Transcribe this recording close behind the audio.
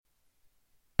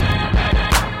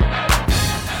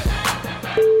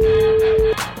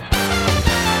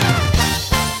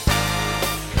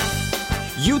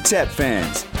UTEP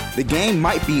fans. The game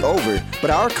might be over,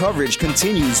 but our coverage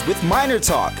continues with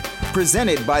MinerTalk,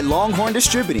 presented by Longhorn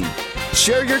Distributing.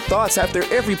 Share your thoughts after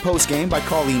every postgame by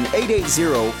calling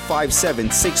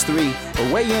 880-5763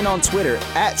 or weigh in on Twitter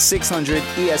at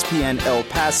 600ESPN El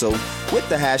Paso with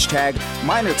the hashtag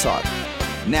MinerTalk.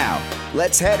 Now,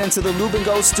 let's head into the Lube &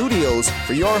 Go studios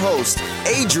for your host,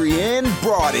 Adrian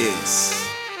Broaddus.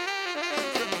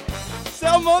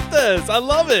 Sal Montes, I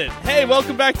love it. Hey,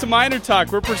 welcome back to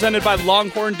MinerTalk. We're presented by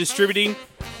Longhorn Distributing.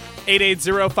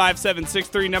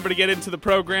 880-5763, number to get into the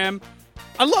program.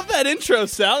 I love that intro,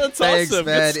 Sal. That's Thanks, awesome.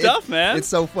 Man. Good stuff, man. It's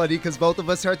so funny because both of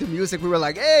us heard the music. We were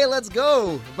like, hey, let's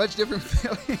go. A bunch of different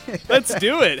feelings. Let's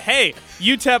do it. Hey,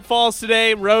 UTEP falls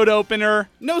today, road opener.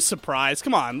 No surprise.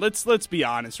 Come on, let's be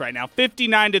honest right now.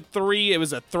 59-3. It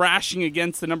was a thrashing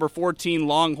against the number 14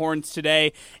 Longhorns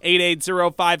today.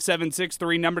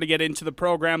 880-5763, number to get into the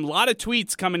program. A lot of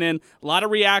tweets coming in, a lot of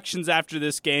reactions after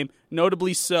this game,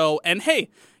 notably so. And hey,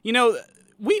 you know,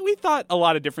 We thought a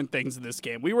lot of different things in this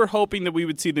game. We were hoping that we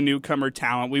would see the newcomer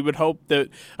talent. We would hope that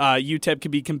UTEP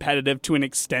could be competitive to an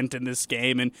extent in this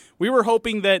game. And we were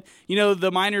hoping that, you know,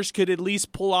 the Miners could at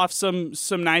least pull off some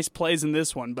nice plays in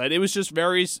this one. But it was just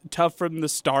very tough from the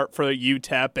start for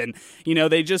UTEP. And, you know,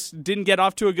 they just didn't get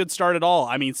off to a good start at all.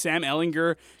 I mean, Sam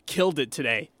Ehlinger killed it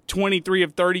today. 23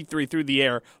 of 33 through the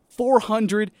air.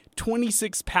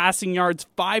 426 passing yards,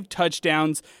 5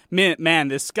 touchdowns. Man,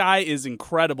 this guy is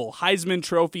incredible. Heisman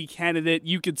Trophy candidate.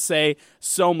 You could say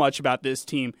so much about this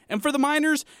team. And for the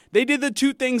Miners, they did the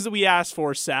two things that we asked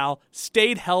for, Sal.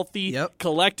 Stayed healthy,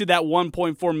 collected that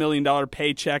 $1.4 million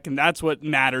paycheck, and that's what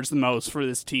matters the most for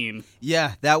this team.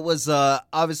 Yeah, that was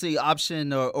obviously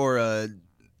option or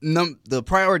the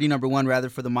priority number one, rather,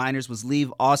 for the Miners was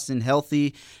leave Austin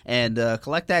healthy and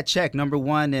collect that check, number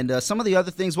one. And some of the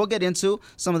other things we'll get into,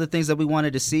 some of the things that we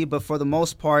wanted to see. But for the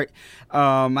most part,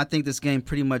 I think this game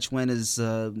pretty much went as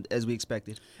we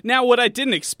expected. Now, what I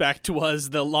didn't expect was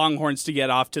the Longhorns to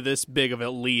get off to this big of a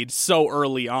lead so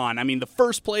early on. I mean, the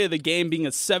first play of the game being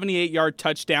a 78-yard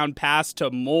touchdown pass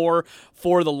to Moore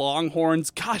for the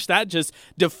Longhorns. Gosh, that just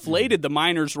deflated the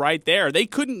Miners right there. They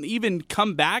couldn't even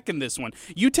come back in this one.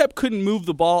 UTEP couldn't move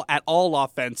the ball at all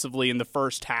offensively in the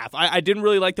first half. I didn't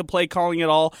really like the play calling at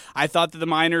all. I thought that the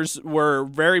Miners were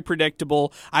very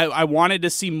predictable. I wanted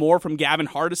to see more from Gavin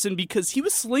Hardison because he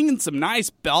was slinging some nice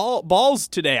balls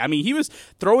today. I mean, he was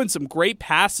throwing some great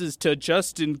passes to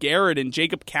Justin Garrett and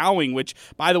Jacob Cowing, which,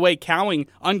 by the way, Cowing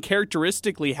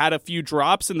uncharacteristically had a few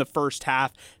drops in the first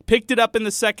half. Picked it up in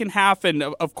the second half, and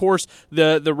of course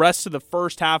the rest of the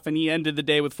first half, and he ended the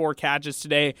day with 4 catches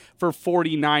today for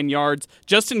 49 yards.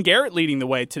 Justin Garrett leading the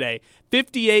way today.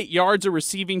 58 yards of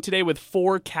receiving today with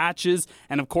 4 catches,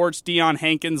 and of course Deion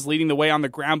Hankins leading the way on the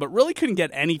ground, but really couldn't get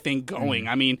anything going.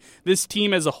 I mean, this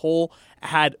team as a whole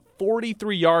had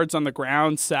 43 yards on the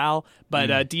ground, Sal, but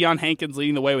Deion Hankins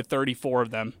leading the way with 34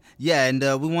 of them. Yeah, and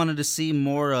we wanted to see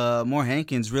more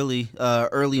Hankins really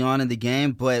early on in the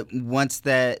game, but once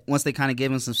they kind of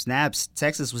gave him some snaps,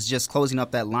 Texas was just closing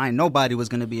up that line. Nobody was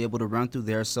going to be able to run through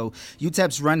there. So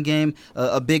UTEP's run game,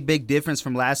 a big difference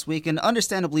from last week, and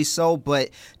understandably so. But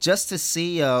just to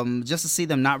see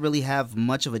them not really have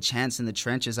much of a chance in the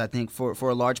trenches, I think for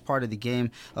a large part of the game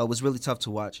was really tough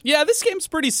to watch. Yeah, this game's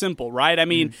pretty simple, right? I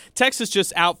mean, Texas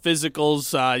just out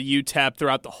physicals UTEP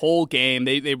throughout the whole game.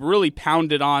 They really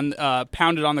pounded on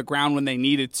the ground when they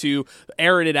needed to,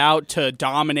 aired it out to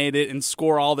dominate it and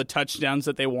score all the touchdowns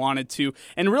that they wanted to.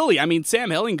 And really, I mean,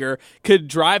 Sam Ehlinger could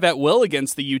drive at will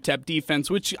against the UTEP defense,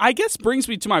 which I guess brings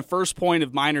me to my first point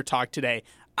of MinerTalk today.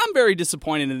 I'm very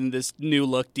disappointed in this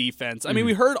new-look defense. I mean,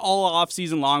 we heard all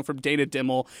offseason long from Dana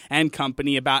Dimmel and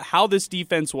company about how this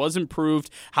defense was improved,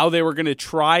 how they were going to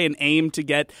try and aim to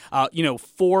get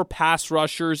 4 pass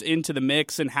rushers into the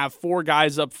mix and have 4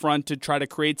 guys up front to try to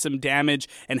create some damage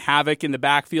and havoc in the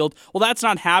backfield. Well, that's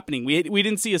not happening. We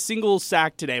didn't see a single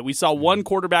sack today. We saw one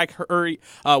quarterback hurry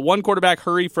from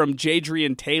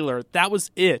Jadrian Taylor. That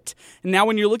was it. And now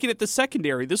when you're looking at the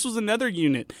secondary, this was another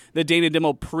unit that Dana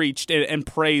Dimmel preached and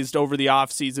praised over the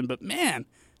offseason, but man,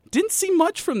 didn't see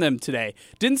much from them today.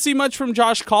 Didn't see much from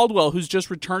Josh Caldwell, who's just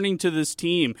returning to this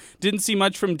team. Didn't see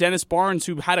much from Dennis Barnes,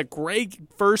 who had a great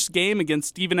first game against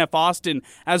Stephen F. Austin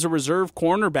as a reserve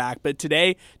cornerback, but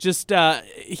today just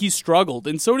he struggled,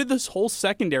 and so did this whole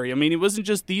secondary. I mean, it wasn't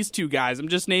just these 2 guys. I'm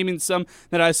just naming some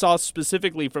that I saw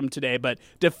specifically from today, but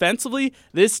defensively,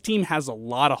 this team has a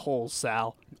lot of holes,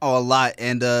 Sal. Oh, a lot,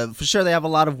 and for sure they have a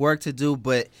lot of work to do,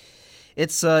 but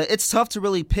it's tough to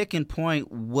really pick and point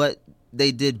what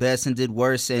they did best and did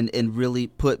worse and really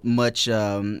put much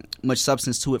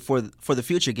substance to it for the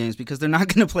future games, because they're not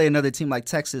going to play another team like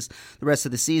Texas the rest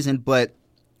of the season. But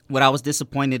what I was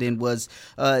disappointed in was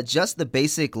just the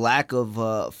basic lack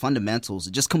of fundamentals,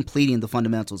 just completing the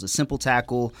fundamentals, a simple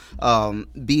tackle,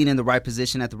 being in the right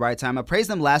position at the right time. I praised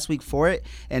them last week for it,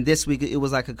 and this week it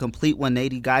was like a complete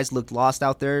 180. Guys looked lost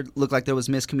out there, looked like there was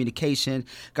miscommunication,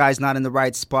 guys not in the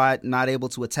right spot, not able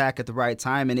to attack at the right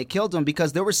time, and it killed them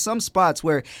because there were some spots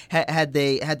where had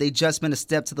they just been a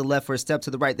step to the left or a step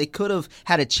to the right, they could have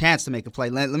had a chance to make a play.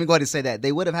 Let me go ahead and say that.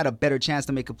 They would have had a better chance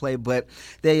to make a play, but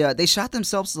they shot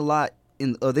themselves a lot.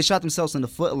 They shot themselves in the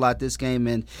foot a lot this game,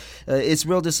 and it's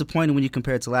real disappointing when you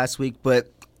compare it to last week,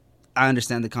 but I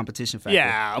understand the competition factor.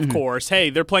 Yeah, of course. Hey,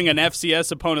 they're playing an FCS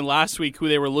opponent last week who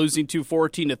they were losing to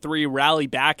 14-3, rally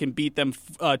back and beat them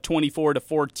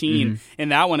 24-14 in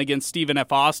that one against Stephen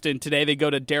F. Austin. Today they go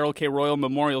to Darrell K. Royal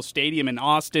Memorial Stadium in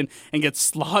Austin and get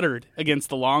slaughtered against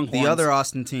the Longhorns. The other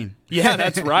Austin team. Yeah,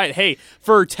 that's right. Hey,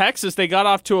 for Texas, they got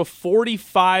off to a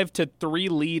 45-3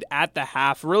 lead at the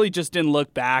half. Really just didn't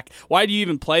look back. Why do you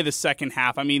even play the second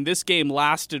half? I mean, this game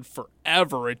lasted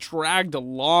forever. It dragged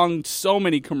along, so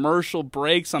many commercial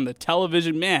breaks on the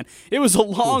television. Man, it was a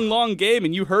long game,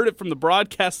 and you heard it from the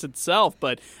broadcast itself.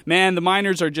 But, man, the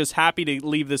Miners are just happy to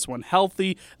leave this one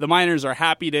healthy. The Miners are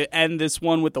happy to end this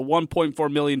one with a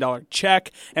 $1.4 million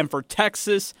check. And for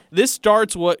Texas, this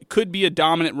starts what could be a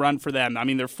dominant run for them. I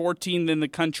mean, they're 14th in the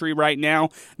country right now.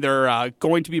 They're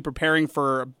going to be preparing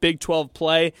for Big 12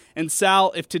 play. And,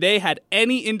 Sal, if today had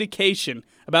any indication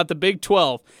about the Big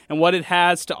 12 and what it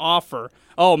has to offer,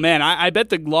 oh, man, I bet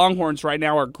the Longhorns right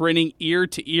now are grinning ear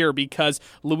to ear because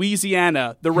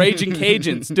Louisiana, the Raging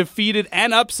Cajuns, defeated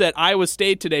and upset Iowa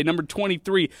State today, number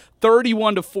 23,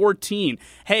 31-14.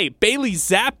 Hey, Bailey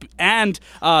Zapp and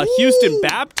Houston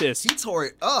Baptist. He tore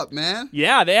it up, man.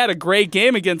 Yeah, they had a great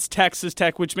game against Texas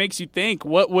Tech, which makes you think,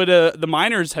 what would the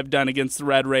Miners have done against the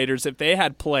Red Raiders if they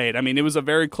had played? I mean, it was a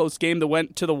very close game that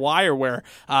went to the wire where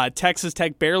Texas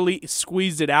Tech barely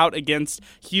squeezed it out against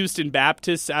Houston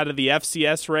Baptist out of the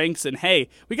FCS ranks. And hey,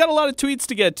 we got a lot of tweets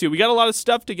to get to. We got a lot of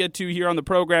stuff to get to here on the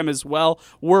program as well.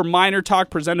 We're MinerTalk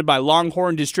presented by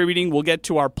Longhorn Distributing. We'll get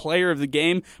to our player of the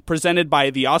game presented by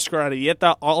the Oscar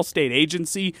Arrieta Allstate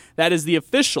Agency. That is the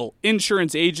official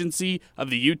insurance agency of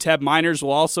the UTEP Miners.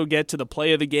 We'll also get to the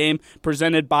play of the game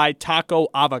presented by Taco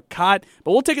Avocat.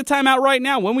 But we'll take a time out right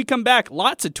now. When we come back,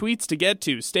 lots of tweets to get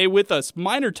to. Stay with us.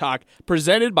 MinerTalk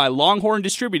presented by Longhorn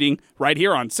Distributing right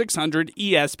here on 600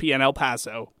 ESPN El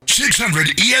Paso. 600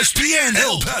 ESPN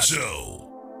El Paso.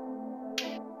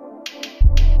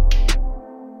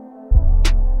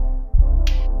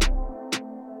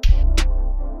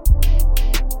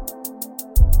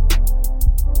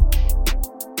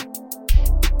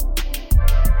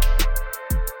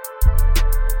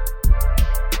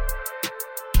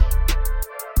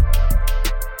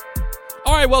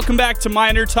 All right, welcome back to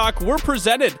Miner Talk. We're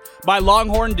presented by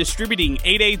Longhorn Distributing,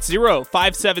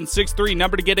 880-5763,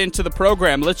 number to get into the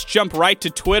program. Let's jump right to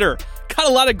Twitter. Got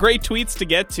a lot of great tweets to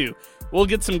get to. We'll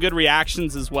get some good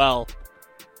reactions as well.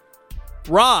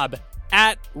 Rob,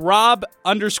 at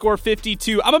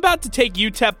Rob_52. I'm about to take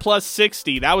UTEP plus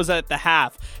 60. That was at the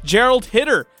half. Gerald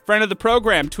Hitter, friend of the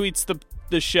program, tweets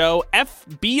the show.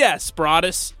 FBS,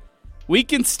 Broaddus. We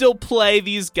can still play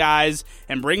these guys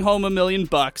and bring home $1 million,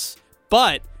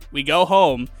 but we go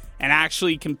home and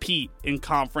actually compete in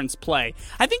conference play.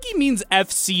 I think he means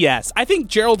FCS. I think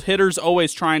Gerald Hitter's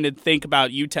always trying to think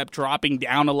about UTEP dropping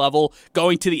down a level,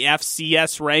 going to the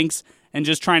FCS ranks, and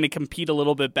just trying to compete a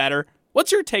little bit better.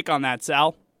 What's your take on that,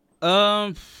 Sal?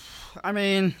 I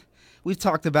mean, we've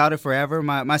talked about it forever.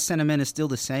 My sentiment is still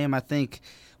the same. I think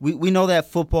we know that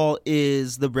football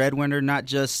is the breadwinner, not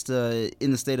just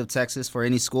in the state of Texas for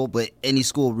any school, but any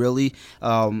school really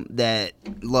that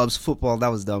loves football. That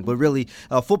was dumb. But really,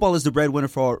 football is the breadwinner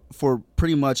for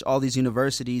pretty much all these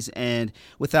universities. And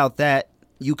without that,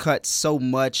 you cut so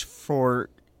much for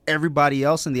everybody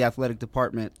else in the athletic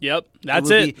department. Yep, that's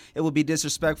it. It would be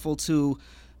disrespectful to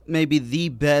maybe the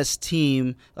best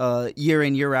team year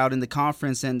in, year out in the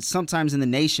conference and sometimes in the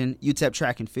nation, UTEP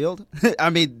track and field.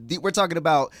 I mean, we're talking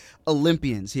about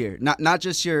Olympians here, not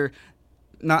just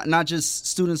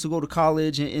students who go to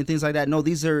college and things like that. No,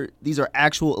 these are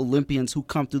actual Olympians who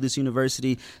come through this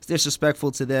university. It's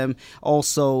disrespectful to them.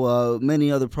 Also,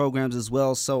 many other programs as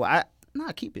well. So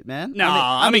keep it, man. No,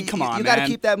 I mean, come on, you got to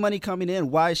keep that money coming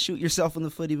in. Why shoot yourself in the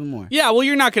foot even more? Yeah, well,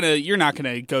 you're not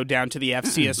gonna go down to the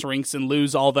FCS ranks and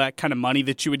lose all that kind of money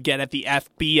that you would get at the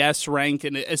FBS rank,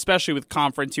 and especially with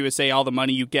Conference USA, all the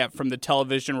money you get from the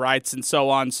television rights and so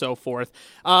on and so forth.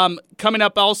 Coming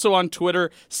up also on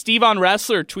Twitter, Steve on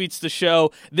Wrestler tweets the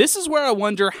show. This is where I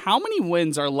wonder how many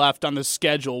wins are left on the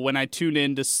schedule when I tune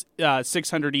in to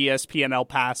 600 ESPN El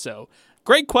Paso.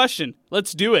 Great question.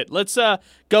 Let's do it. Let's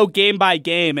go game by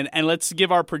game and let's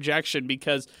give our projection,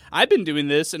 because I've been doing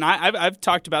this, and I've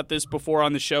talked about this before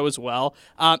on the show as well.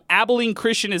 Abilene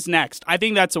Christian is next. I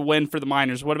think that's a win for the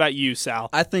Miners. What about you, Sal?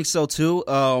 I think so, too.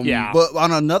 Yeah. But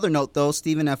on another note, though,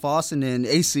 Stephen F. Austin and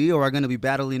ACU are going to be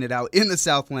battling it out in the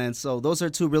Southland. So those are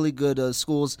two really good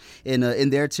schools in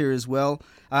their tier as well.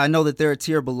 I know that they're a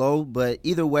tier below, but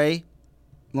either way,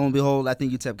 lo and behold, I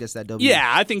think UTEP gets that W. Yeah,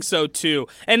 I think so too.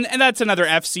 And that's another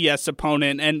FCS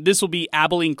opponent, and this will be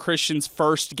Abilene Christian's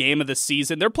first game of the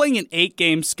season. They're playing an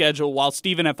 8-game schedule, while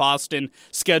Stephen F. Austin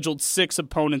scheduled 6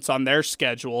 opponents on their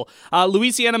schedule.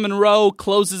 Louisiana Monroe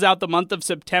closes out the month of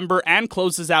September and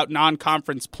closes out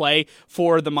non-conference play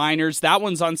for the Miners. That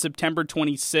one's on September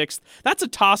 26th. That's a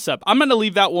toss-up. I'm going to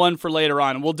leave that one for later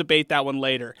on, and we'll debate that one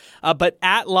later. But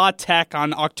at La Tech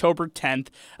on October 10th,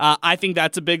 I think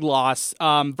that's a big loss.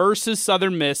 Versus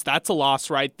Southern Miss, that's a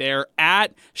loss right there.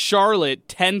 At Charlotte,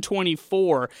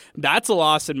 10-24, that's a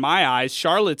loss in my eyes.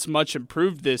 Charlotte's much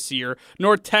improved this year.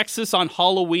 North Texas on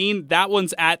Halloween, that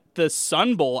one's at the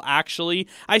Sun Bowl, actually.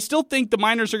 I still think the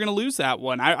Miners are going to lose that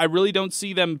one. I really don't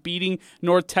see them beating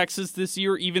North Texas this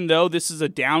year, even though this is a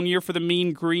down year for the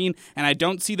Mean Green, and I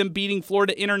don't see them beating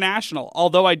Florida International,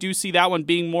 although I do see that one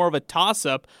being more of a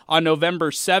toss-up on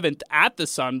November 7th at the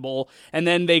Sun Bowl. And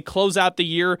then they close out the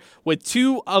year with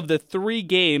 2 of the 3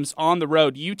 games on the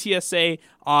road. UTSA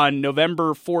on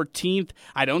November 14th.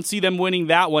 I don't see them winning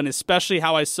that one, especially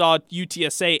how I saw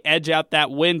UTSA edge out that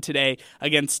win today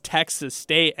against Texas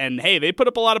State. And hey, they put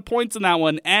up a lot of points in that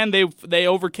one, and they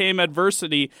overcame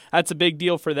adversity. That's a big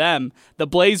deal for them. The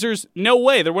Blazers, no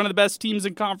way. They're one of the best teams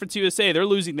in Conference USA. They're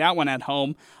losing that one at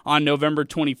home on November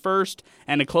 21st.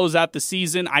 And to close out the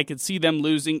season, I could see them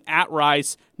losing at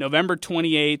Rice November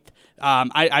 28th.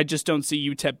 I just don't see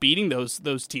UTEP beating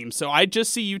those teams. So I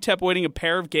just see UTEP winning a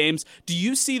pair of games. Do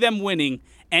you see them winning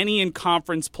any in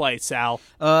conference play, Sal?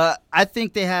 I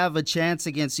think they have a chance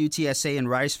against UTSA and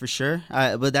Rice for sure.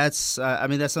 But that's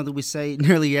something we say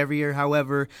nearly every year.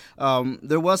 However,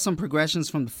 there was some progressions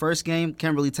from the first game.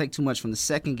 Can't really take too much from the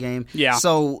second game. Yeah.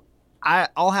 So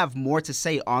I'll have more to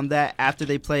say on that after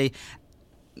they play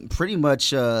pretty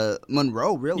much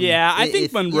Monroe, really. Yeah, I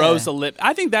think Monroe's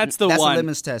I think that's one. That's a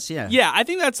litmus test, yeah. Yeah, I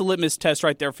think that's a litmus test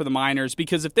right there for the Miners,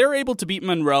 because if they're able to beat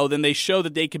Monroe, then they show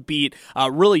that they could beat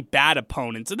really bad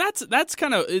opponents. And that's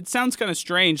kind of, it sounds kind of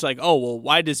strange, like, oh, well,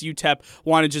 why does UTEP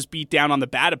want to just beat down on the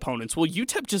bad opponents? Well,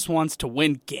 UTEP just wants to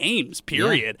win games,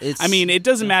 period. Yeah, it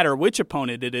doesn't matter which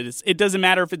opponent it is. It doesn't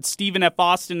matter if it's Stephen F.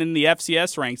 Austin in the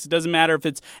FCS ranks. It doesn't matter if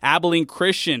it's Abilene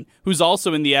Christian, who's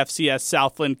also in the FCS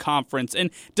Southland Conference. And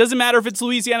doesn't matter if it's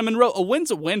Louisiana Monroe. A win's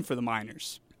a win for the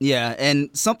Miners. Yeah, and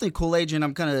something cool, Adrian,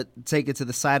 I'm going to take it to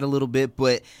the side a little bit,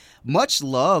 but much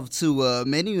love to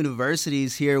many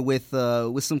universities here with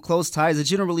some close ties that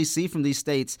you don't really see from these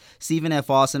states. Stephen F.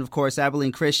 Austin, of course,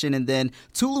 Abilene Christian, and then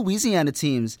 2 Louisiana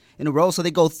teams in a row. So they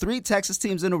go 3 Texas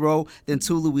teams in a row, then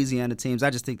 2 Louisiana teams.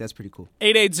 I just think that's pretty cool.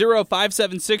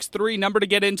 880-5763, number to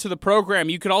get into the program.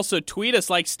 You could also tweet us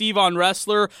like Steve on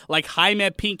Wrestler, like Jaime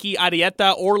Pinky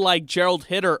Arieta, or like Gerald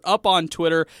Hitter up on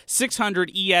Twitter,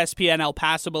 600 ESPN El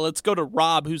Paso. But let's go to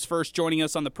Rob, who's first joining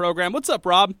us on the program. What's up,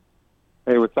 Rob?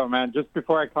 Hey, what's up, man? Just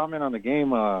before I comment on the game,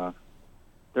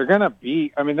 they're going to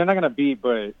beat. I mean, they're not going to beat,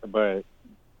 but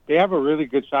they have a really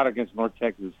good shot against North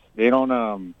Texas. They don't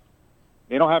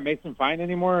have Mason Fine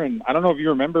anymore, and I don't know if you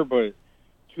remember, but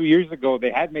 2 years ago they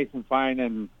had Mason Fine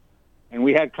and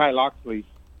we had Kai Loxley.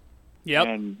 Yep.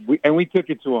 And we took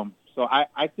it to them. So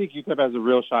I think UTEP has a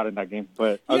real shot in that game.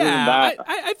 But other than that,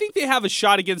 I think they have a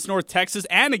shot against North Texas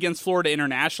and against Florida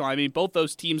International. I mean, both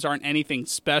those teams aren't anything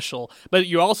special. But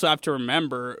you also have to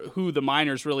remember who the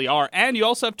Miners really are. And you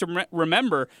also have to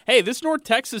remember, hey, this North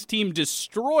Texas team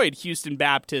destroyed Houston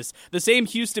Baptist, the same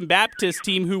Houston Baptist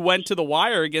team who went to the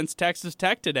wire against Texas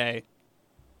Tech today.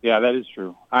 Yeah, that is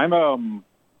true. I'm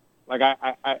like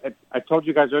I told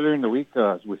you guys earlier in the week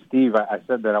with Steve, I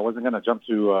said that I wasn't going to jump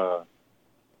to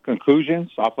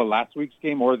conclusions off of last week's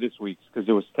game or this week's because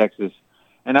it was Texas.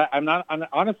 And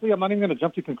honestly, I'm not even going to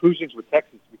jump to conclusions with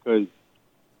Texas because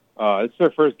it's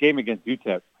their first game against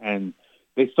UTEP, and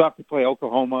they still have to play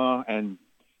Oklahoma, and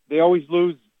they always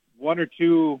lose 1 or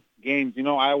 2 games. You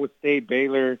know, Iowa State,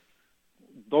 Baylor,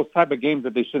 those type of games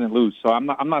that they shouldn't lose. So I'm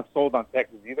not sold on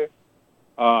Texas either.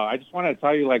 I just wanted to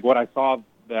tell you like what I saw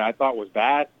that I thought was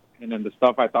bad, and then the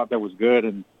stuff I thought that was good,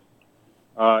 and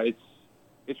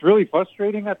it's really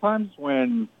frustrating at times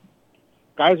when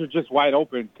guys are just wide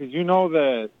open because you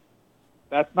know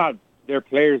that's not their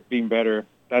players being better.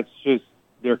 That's just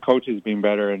their coaches being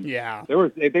better. And yeah,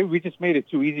 we just made it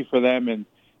too easy for them. And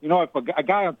you know, if a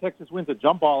guy on Texas wins a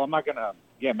jump ball, I'm not gonna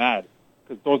get mad.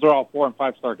 because those are all 4- and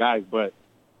 5-star guys. But,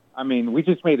 I mean, we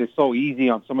just made it so easy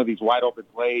on some of these wide-open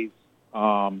plays.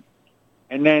 And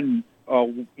then,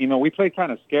 we played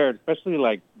kind of scared, especially,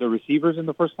 like, the receivers in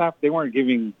the first half. They weren't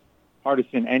giving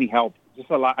Hardison any help. Just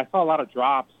a lot. I saw a lot of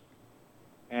drops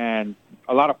and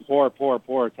a lot of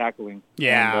poor tackling.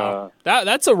 Yeah,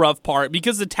 that's a rough part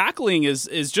because the tackling is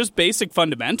just basic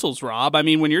fundamentals, Rob. I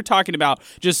mean, when you're talking about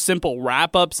just simple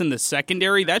wrap-ups in the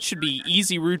secondary, that should be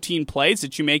easy routine plays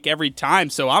that you make every time.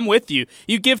 So I'm with you.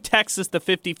 You give Texas the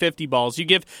 50-50 balls. You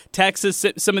give Texas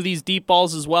some of these deep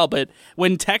balls as well. But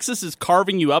when Texas is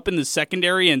carving you up in the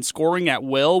secondary and scoring at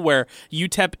will where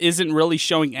UTEP isn't really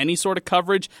showing any sort of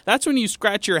coverage, that's when you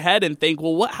scratch your head and think,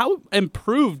 well, how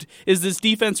improved is this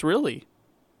defense really?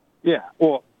 Yeah,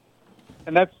 well,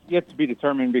 and that's yet to be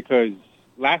determined because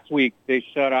last week they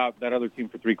shut out that other team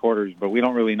for 3 quarters, but we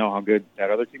don't really know how good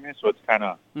that other team is, so it's kind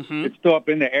of it's still up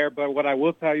in the air. But what I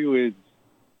will tell you is,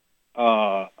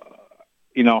 Herman's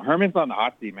on the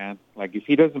hot seat, man. Like, if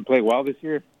he doesn't play well this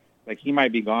year, like, he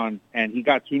might be gone. And he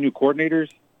got 2 new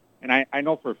coordinators, and I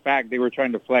know for a fact they were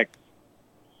trying to flex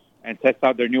and test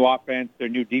out their new offense, their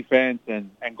new defense,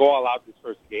 and go all out this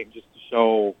first game just to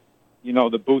show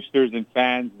the boosters and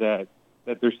fans that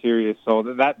they're serious.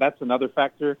 So that's another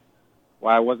factor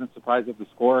why I wasn't surprised at the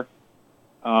score.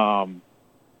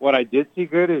 What I did see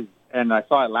good is, and I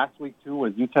saw it last week too,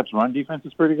 was UTEP's run defense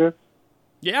is pretty good.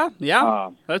 Yeah,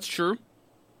 that's true.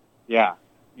 Yeah,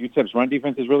 UTEP's run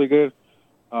defense is really good.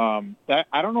 That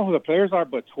I don't know who the players are,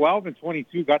 but 12 and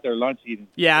 22 got their lunch eaten.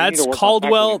 Yeah, that's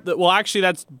Caldwell. Well, actually,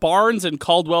 that's Barnes and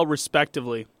Caldwell,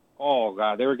 respectively. Oh,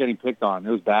 God, they were getting picked on.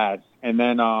 It was bad. And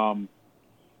then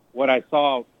what I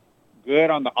saw good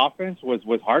on the offense was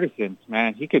Hardison.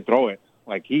 Man, he could throw it.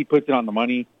 Like, he puts it on the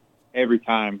money every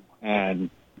time.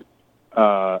 And,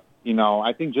 I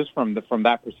think just from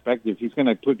that perspective, he's going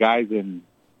to put guys in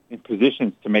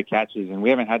positions to make catches. And we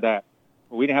haven't had that.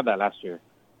 Well, we didn't have that last year.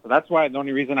 So that's why the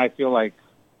only reason I feel like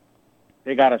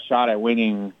they got a shot at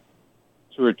winning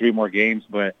 2 or 3 more games.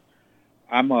 But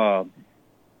I'm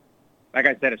like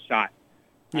I said, a shot.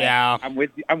 Yeah, I'm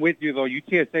with you though.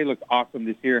 UTSA looks awesome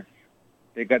this year.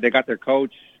 They got their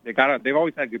coach. They've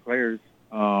always had good players.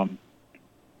 And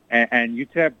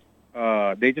UTEP,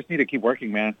 they just need to keep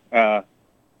working, man.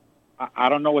 I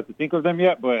don't know what to think of them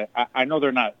yet, but I know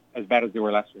they're not as bad as they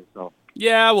were last year. So.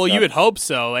 Yeah, well, you would hope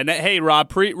so. And, hey,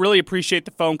 Rob, really appreciate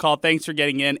the phone call. Thanks for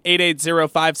getting in.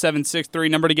 880-5763,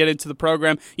 number to get into the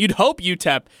program. You'd hope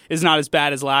UTEP is not as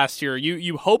bad as last year.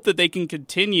 You hope that they can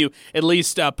continue at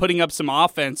least putting up some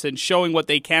offense and showing what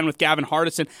they can with Gavin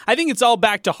Hardison. I think it's all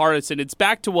back to Hardison. It's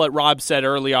back to what Rob said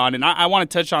early on, and I want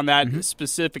to touch on that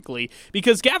specifically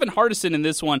because Gavin Hardison in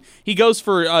this one, he goes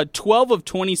for 12 of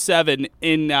 27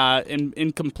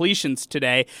 in completions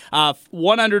today,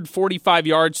 145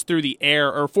 yards through the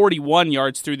air, or 41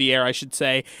 yards through the air, I should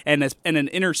say, and an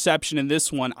interception in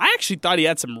this one. I actually thought he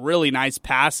had some really nice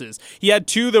passes. He had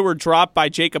 2 that were dropped by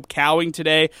Jacob Cowing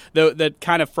today that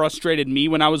kind of frustrated me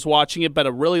when I was watching it, but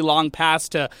a really long pass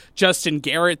to Justin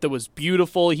Garrett that was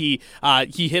beautiful. He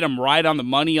hit him right on the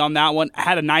money on that one.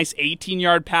 Had a nice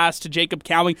 18-yard pass to Jacob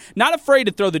Cowing. Not afraid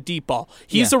to throw the deep ball.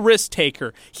 He's a risk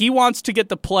taker. He wants to get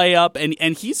the play up,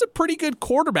 and he's a pretty good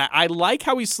quarterback. I like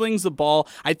how he slings the ball.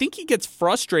 I think he gets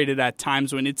frustrated at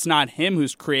times when it's not him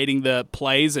who's creating the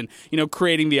plays and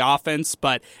creating the offense.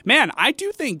 But man, I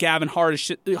do think Gavin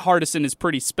Hardison is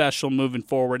pretty special moving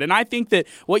forward, and I think that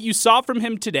what you saw from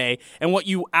him today and what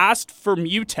you asked from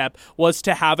UTEP was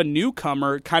to have a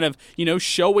newcomer kind of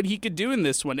show what he could do in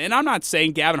this one. And I'm not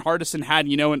saying Gavin Hardison had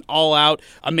an all-out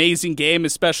amazing game,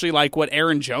 especially like what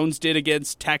Aaron Jones did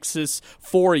against Texas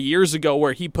 4 years ago,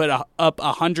 where he put up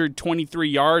 123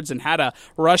 yards and had a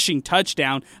rushing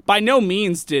touchdown. By no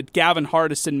means did Gavin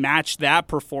Hardison match that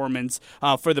performance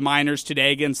for the Miners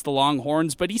today against the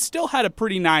Longhorns, but he still had a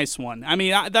pretty nice one. I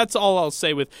mean, that's all I'll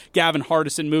say with Gavin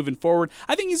Hardison moving forward.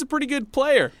 I think he's a pretty good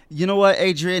player. You know what,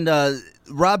 Adrian?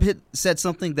 Rob said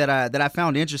something that I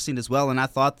found interesting as well, and I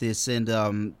thought this.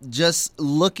 And just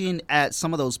looking at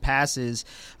some of those passes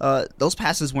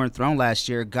weren't thrown last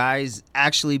year. Guys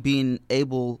actually being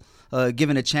able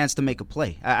given a chance to make a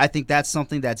play. I think that's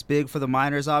something that's big for the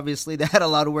Miners, obviously. They had a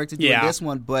lot of work to do in this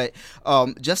one, but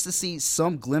just to see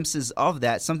some glimpses of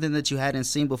that, something that you hadn't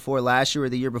seen before last year or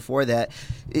the year before that,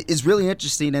 is really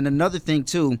interesting. And another thing,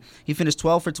 too, he finished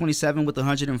 12 for 27 with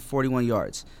 141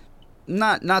 yards.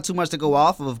 Not too much to go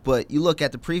off of, but you look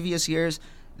at the previous years,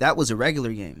 that was a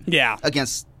regular game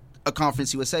against a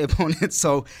Conference USA opponent.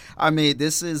 So, I mean,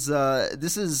 this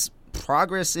is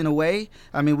progress in a way.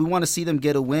 I mean, we want to see them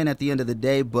get a win at the end of the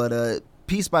day, but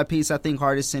piece by piece, I think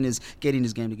Hardison is getting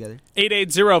his game together.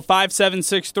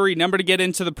 880-5763, number to get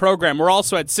into the program. We're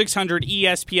also at 600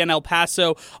 ESPN El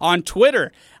Paso on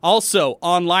Twitter. Also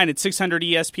online at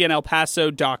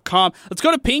 600ESPNElPaso.com. Let's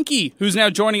go to Pinky, who's now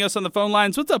joining us on the phone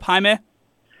lines. What's up, Jaime?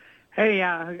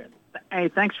 Hey,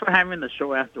 thanks for having the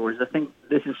show afterwards. I think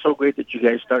this is so great that you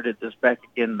guys started this back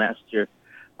again last year.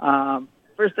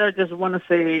 First, I just want to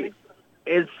say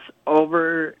it's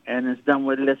over and it's done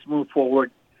with. Let's move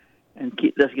forward and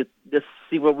let's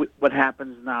see what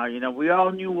happens now. You know, we all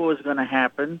knew what was going to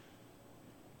happen.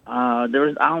 I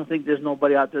don't think there's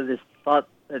nobody out there that thought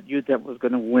that UTEP was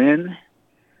going to win.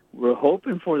 We're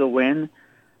hoping for the win,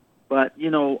 but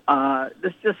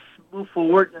let's just move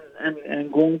forward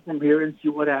and go from here and see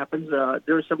what happens.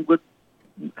 There's some good.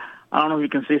 I don't know if you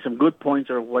can say some good points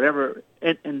or whatever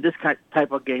in this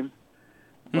type of game.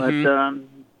 But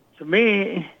to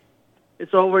me,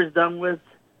 it's over. It's done with.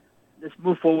 Let's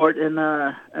move forward and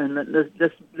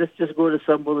let's just go to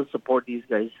Sunbull and support these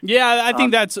guys. Yeah, I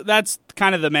think that's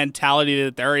kind of the mentality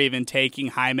that they're even taking,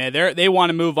 Jaime. They want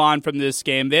to move on from this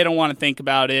game. They don't want to think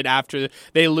about it after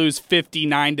they lose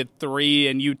 59-3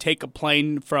 and you take a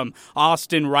plane from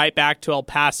Austin right back to El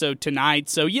Paso tonight.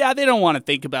 So yeah, they don't want to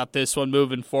think about this one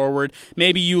moving forward.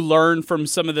 Maybe you learn from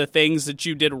some of the things that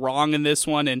you did wrong in this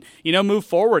one and move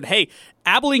forward. Hey,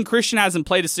 Abilene Christian hasn't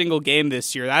played a single game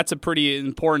this year. That's a pretty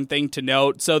important thing to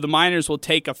note. So the Miners will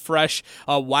take a fresh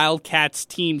Wildcats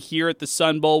team here at the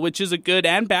Sun Bowl, which is a good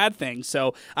and bad thing.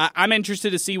 So I'm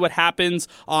interested to see what happens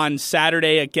on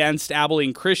Saturday against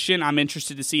Abilene Christian. I'm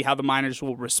interested to see how the Miners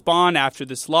will respond after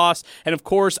this loss. And, of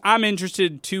course, I'm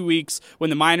interested in 2 weeks when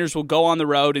the Miners will go on the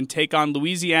road and take on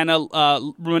Louisiana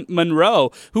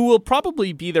Monroe, who will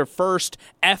probably be their first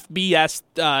FBS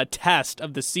test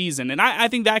of the season. And I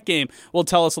think that game will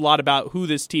tell us a lot about who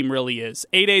this team really is.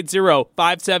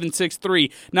 880-5763,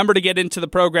 number to get into the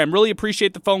program. Really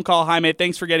appreciate the phone call, Jaime.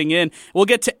 Thanks for getting in. We'll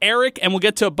get to Eric, and we'll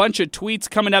get to a bunch of tweets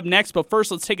coming up next, but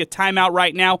first let's take a timeout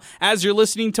right now as you're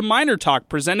listening to Miner Talk,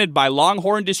 presented by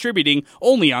Longhorn Distributing,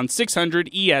 only on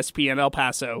 600 ESPN El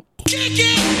Paso.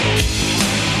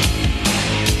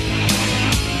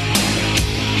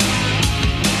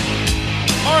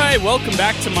 All right, welcome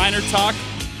back to Miner Talk.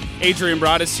 Adrian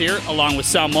Broaddus here, along with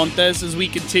Sal Montes, as we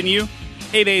continue.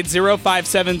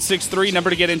 880-5763,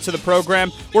 number to get into the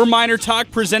program. We're Miner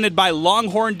Talk, presented by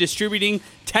Longhorn Distributing.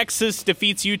 Texas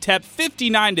defeats UTEP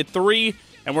 59-3,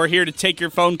 and we're here to take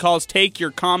your phone calls, take your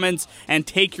comments, and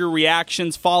take your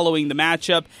reactions following the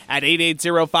matchup at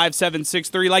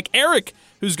 880-5763, like Eric,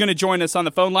 who's going to join us on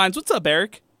the phone lines. What's up,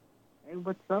 Eric? Hey,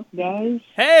 what's up, guys?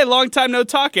 Hey, long time no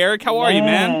talk, Eric. How are you,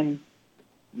 man?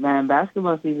 Man,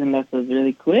 basketball season left us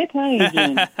really quick, huh,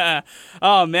 Adrian?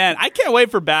 Oh, man. I can't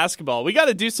wait for basketball. We got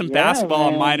to do some basketball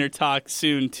on Miner Talk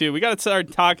soon, too. We got to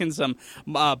start talking some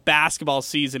basketball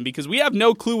season because we have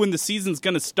no clue when the season's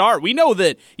going to start. We know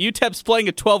that UTEP's playing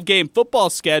a 12-game football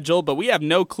schedule, but we have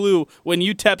no clue when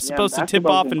UTEP's supposed to tip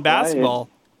off in basketball.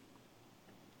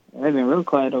 They've been real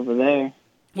quiet over there.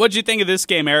 What'd you think of this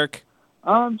game, Eric?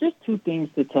 Just two things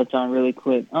to touch on really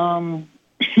quick.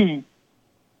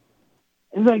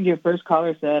 It's like your first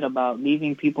caller said about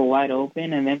leaving people wide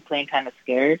open and then playing kind of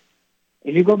scared.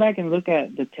 If you go back and look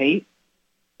at the tape,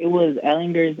 it was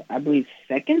Ellinger's, I believe,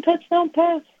 second touchdown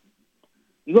pass.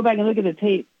 You go back and look at the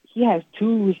tape, he has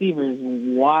two receivers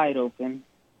wide open.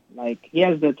 Like, he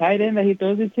has the tight end that he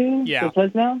throws it to, the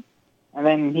touchdown, and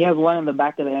then he has one in the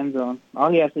back of the end zone. All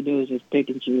he has to do is just pick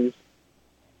and choose.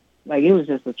 Like, it was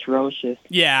just atrocious.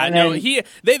 Yeah, and no, then,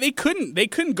 they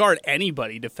couldn't guard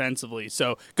anybody defensively.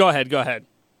 So go ahead.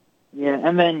 Yeah,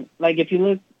 and then like if you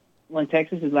look when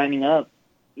Texas is lining up,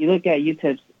 you look at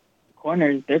UTEP's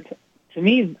corners. To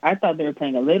me, I thought they were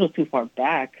playing a little too far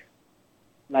back.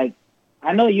 Like,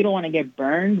 I know you don't want to get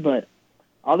burned, but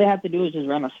all they have to do is just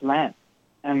run a slant,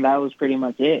 and that was pretty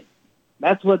much it.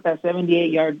 That's what that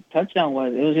 78-yard touchdown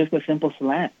was. It was just a simple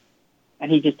slant,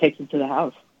 and he just takes it to the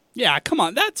house. Yeah, come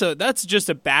on. That's just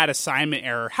a bad assignment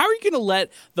error. How are you going to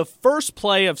let the first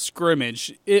play of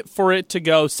scrimmage for it to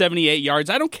go 78 yards?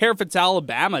 I don't care if it's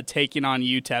Alabama taking on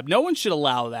UTEP. No one should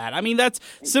allow that. I mean, that's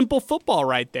simple football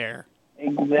right there.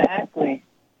 Exactly.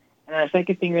 And the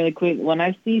second thing really quick, when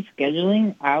I see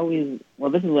scheduling,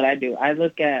 this is what I do. I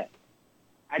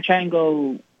try and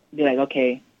go be like,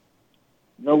 okay,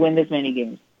 they'll win this many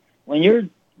games. When you're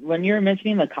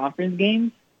mentioning the conference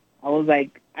games, I was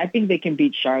like, I think they can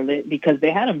beat Charlotte because they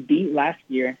had them beat last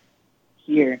year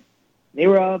here. They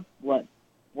were up,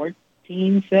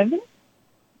 14-7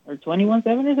 or 21-7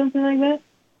 or something like that?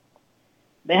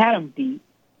 They had them beat.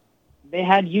 They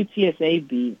had UTSA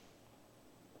beat.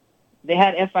 they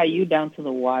had FIU down to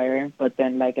the wire, but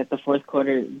then like at the fourth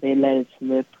quarter, they let it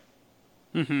slip.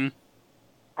 Mm-hmm.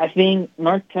 I think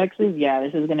North Texas,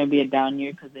 this is going to be a down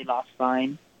year because they lost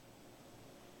Fine.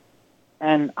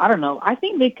 And I don't know. I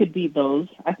think they could beat those.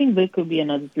 I think they could be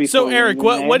another 3-4. So Eric,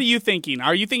 what are you thinking?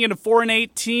 Are you thinking a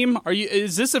 4-8 team?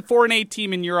 Is this a 4-8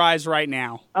 team in your eyes right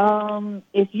now?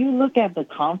 If you look at the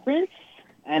conference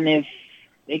and if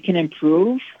they can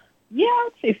improve,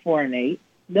 I'd say 4-8.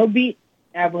 They'll beat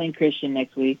Abilene Christian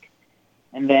next week,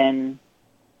 and then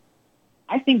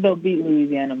I think they'll beat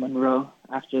Louisiana Monroe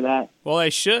after that. Well, they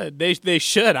should. They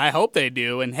should. I hope they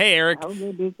do. And hey, Eric. I hope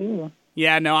they do too.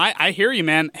 Yeah, no, I hear you,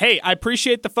 man. Hey, I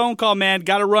appreciate the phone call, man.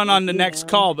 Got to run on the next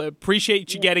call, but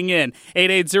appreciate you getting in.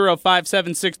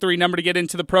 880-5763, number to get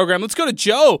into the program. Let's go to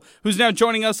Joe, who's now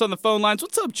joining us on the phone lines.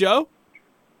 What's up, Joe?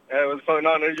 Hey, what's going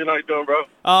on, Adrian? How you doing, bro?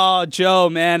 Oh, Joe,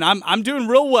 man, I'm doing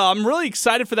real well. I'm really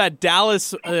excited for that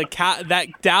Dallas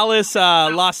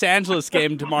Los Angeles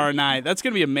game tomorrow night. That's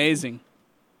gonna be amazing.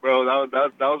 Bro,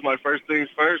 that was my first things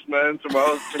first, man.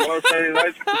 Tomorrow Saturday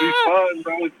night's gonna be fun,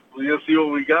 bro. We'll see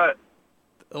what we got.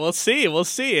 We'll see.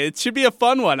 It should be a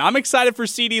fun one. I'm excited for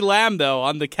CeeDee Lamb, though,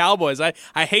 on the Cowboys. I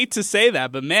hate to say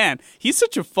that, but, man, he's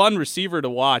such a fun receiver to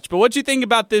watch. But what do you think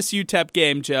about this UTEP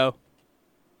game, Joe?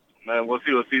 Man, we'll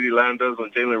see what CeeDee Lamb does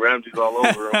when Jalen Ramsey's all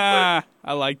over him. I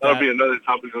like that. That'll be another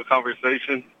topic of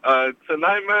conversation.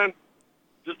 Tonight, man,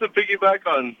 just to piggyback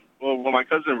on what my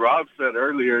cousin Rob said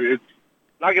earlier, it's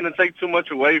not going to take too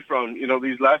much away from,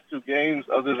 these last two games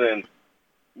other than –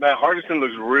 Matt Hardison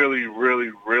looks really, really,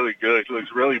 really good. He looks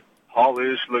really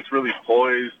polished, looks really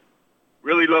poised.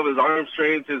 Really love his arm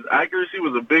strength. His accuracy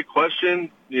was a big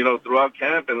question, throughout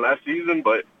camp and last season,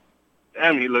 but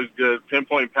damn, he looked good.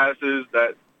 Pinpoint passes,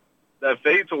 that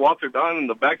fade to Walter Don in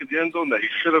the back of the end zone that he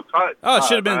should have caught. Oh, it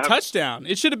should have been a touchdown.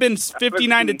 It should have been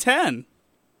 59-10.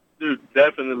 Dude,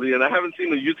 definitely. And I haven't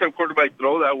seen a UTEP quarterback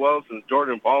throw that well since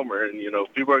Jordan Palmer, and,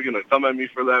 people are going to come at me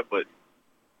for that, but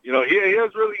he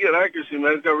has really good accuracy,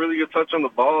 man. He's got really good touch on the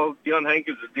ball. Deion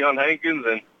Hankins is Deion Hankins,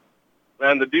 and,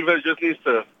 man, the defense just needs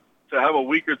to have a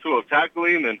week or two of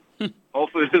tackling, and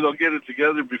hopefully they'll get it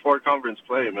together before conference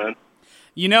play, man.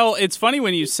 It's funny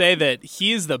when you say that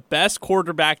he is the best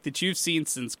quarterback that you've seen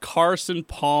since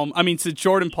since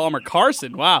Jordan Palmer.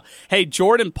 Carson, wow. Hey,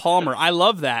 Jordan Palmer, I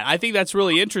love that. I think that's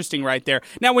really interesting right there.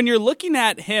 Now, when you're looking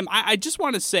at him, I just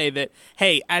want to say that,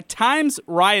 hey, at times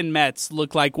Ryan Metz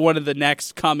looked like one of the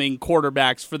next coming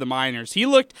quarterbacks for the Miners. He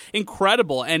looked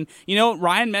incredible. And,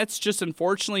 Ryan Metz just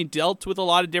unfortunately dealt with a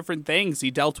lot of different things.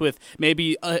 He dealt with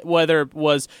maybe whether it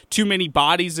was too many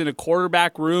bodies in a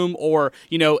quarterback room or,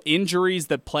 injuries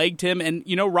that plagued him. And,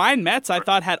 Ryan Metz, I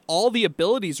thought, had all the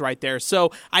abilities right there.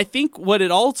 So I think what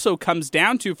it also comes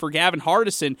down to for Gavin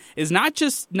Hardison is not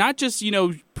just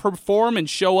perform and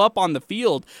show up on the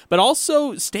field, but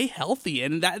also stay healthy.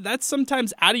 And that's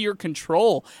sometimes out of your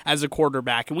control as a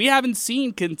quarterback. And we haven't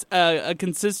seen a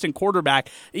consistent quarterback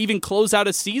even close out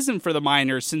a season for the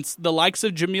Miners since the likes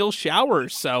of Jameel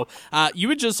Showers. So you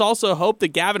would just also hope that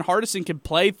Gavin Hardison can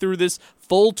play through this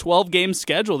full 12-game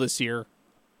schedule this year.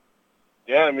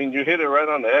 Yeah, you hit it right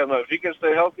on the head. If he can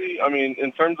stay healthy,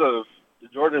 in terms of the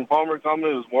Jordan Palmer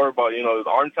comment, it was more about, his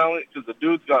arm talent, because the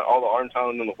dude's got all the arm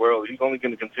talent in the world. He's only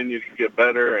going to continue to get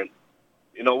better, and,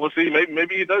 we'll see.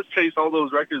 Maybe he does chase all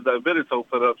those records that Vitito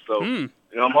put up. So, I'm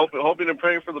hoping and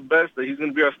praying for the best that he's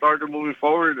going to be our starter moving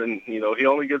forward, and, he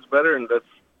only gets better, and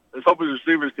let's hope his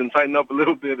receivers can tighten up a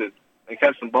little bit and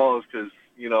catch some balls, because,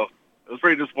 it was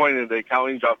pretty disappointing that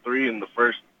Cowling dropped 3 in the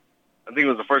first, I think it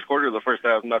was the first quarter or the first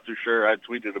half. I'm not too sure. I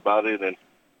tweeted about it, and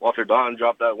Walter Don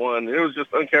dropped that one. It was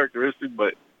just uncharacteristic,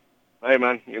 but hey,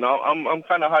 man, I'm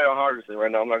kind of high on Hardison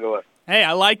right now. I'm not gonna lie. Hey,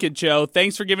 I like it, Joe.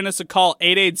 Thanks for giving us a call.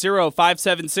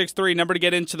 880-5763, number to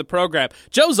get into the program.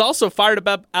 Joe's also fired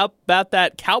about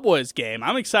that Cowboys game.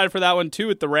 I'm excited for that one, too,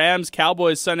 with the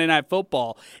Rams-Cowboys Sunday Night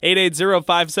Football.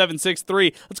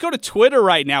 880-5763. Let's go to Twitter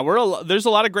right now. There's a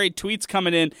lot of great tweets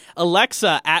coming in.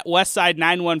 Alexa at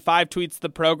Westside915 tweets the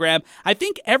program. I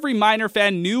think every Miner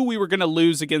fan knew we were going to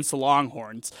lose against the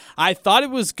Longhorns. I thought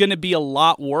it was going to be a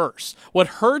lot worse. What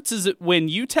hurts is that when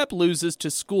UTEP loses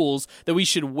to schools that we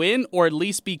should win or at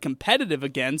least be competitive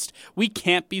against, we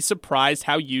can't be surprised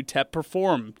how UTEP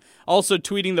performed. Also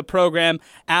tweeting the program,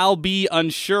 Al B.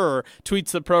 Unsure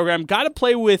tweets the program, got to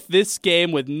play with this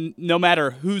game with no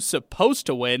matter who's supposed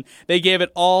to win. They gave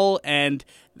it all, and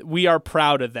we are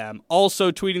proud of them.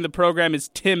 Also tweeting the program is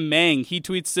Tim Mang. He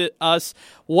tweets at us,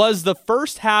 was the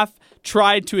first half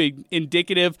tried to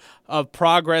indicative of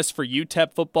progress for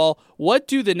UTEP football? What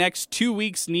do the next 2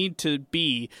 weeks need to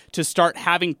be to start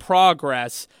having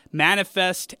progress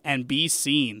manifest and be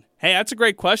seen? Hey, that's a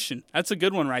great question. That's a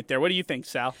good one right there. What do you think,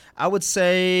 Sal? I would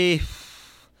say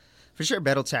for sure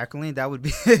better tackling. That would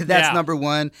be that's number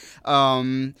one.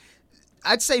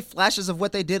 I'd say flashes of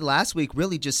what they did last week,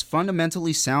 really just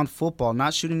fundamentally sound football,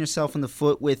 not shooting yourself in the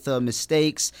foot with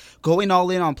mistakes, going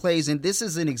all in on plays. And this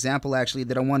is an example, actually,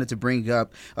 that I wanted to bring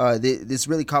up. This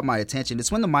really caught my attention.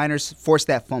 It's when the Miners forced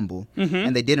that fumble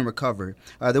and they didn't recover.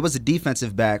 There was a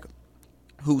defensive back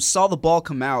who saw the ball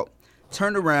come out,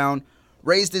 turned around,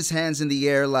 raised his hands in the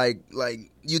air like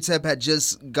UTEP had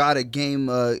just got a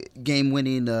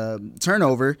game-winning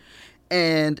turnover,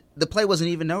 and the play wasn't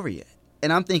even over yet.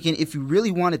 And I'm thinking, if you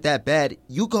really want it that bad,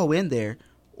 you go in there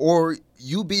or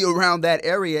you be around that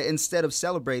area instead of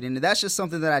celebrating. And that's just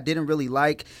something that I didn't really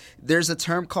like. There's a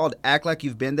term called act like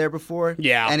you've been there before.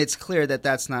 Yeah. And it's clear that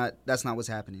that's not what's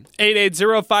happening.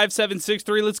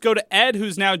 880-5763. Let's go to Ed,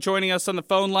 who's now joining us on the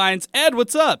phone lines. Ed,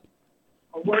 what's up?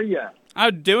 Where are you?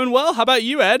 I'm doing well. How about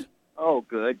you, Ed? Oh,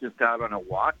 good. Just out on a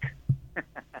walk.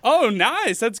 Oh,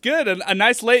 nice. That's good. A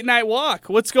nice late-night walk.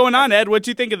 What's going on, Ed? What'd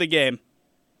you think of the game?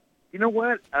 You know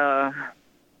what? I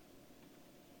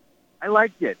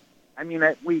liked it. I mean,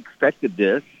 we expected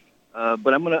this,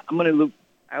 but I'm gonna look.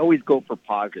 I always go for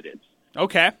positives.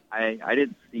 Okay. I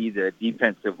didn't see the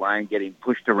defensive line getting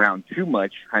pushed around too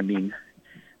much. I mean,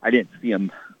 I didn't see them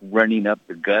running up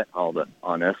the gut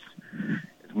on us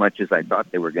as much as I thought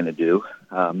they were going to do.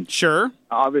 Sure.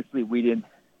 Obviously, we didn't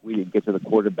get to the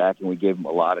quarterback, and we gave him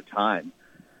a lot of time.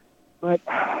 But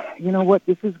you know what?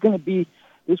 This was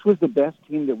the best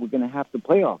team that we're going to have to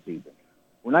play all season.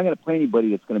 We're not going to play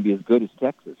anybody that's going to be as good as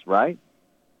Texas, right?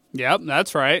 Yep,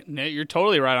 that's right. You're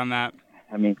totally right on that.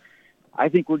 I mean, I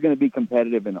think we're going to be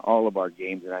competitive in all of our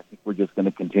games, and I think we're just going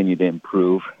to continue to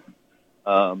improve.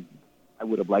 I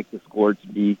would have liked the score to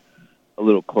be a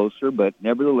little closer, but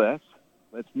nevertheless,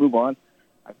 let's move on.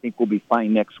 I think we'll be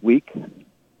fine next week,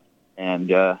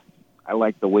 and I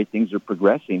like the way things are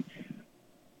progressing.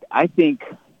 I think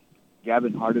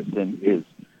Gavin Hardison is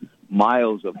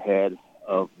miles ahead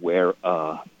of where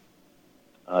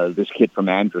this kid from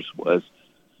Andrus was.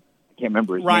 I can't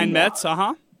remember his name. Ryan Metz,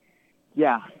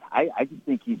 Yeah, I just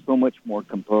think he's so much more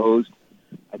composed.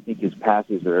 I think his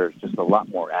passes are just a lot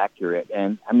more accurate.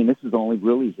 And, I mean, this is only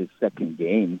really his second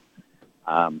game.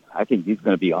 I think he's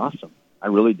going to be awesome. I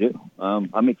really do.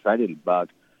 I'm excited about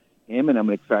him, and I'm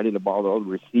excited about all the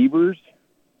receivers,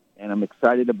 and I'm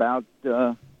excited about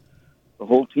the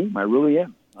whole team. I really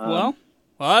am.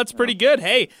 Well, that's pretty good.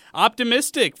 Hey,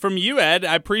 optimistic from you, Ed.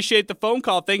 I appreciate the phone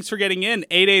call. Thanks for getting in.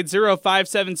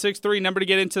 880-5763, number to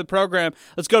get into the program.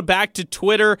 Let's go back to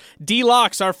Twitter.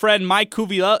 D-Locks, our friend Mike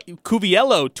Cuviello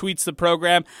tweets the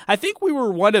program. I think we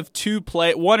were one or two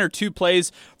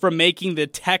plays from making the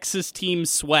Texas team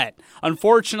sweat.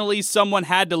 Unfortunately, someone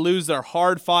had to lose their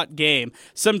hard-fought game.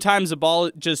 Sometimes the ball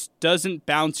just doesn't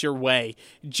bounce your way.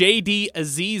 JD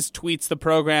Aziz tweets the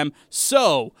program.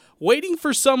 So, waiting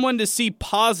for someone to see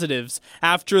positives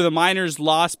after the Miners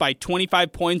lost by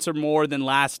 25 points or more than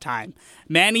last time.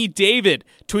 Manny David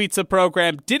tweets the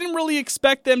program, didn't really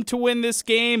expect them to win this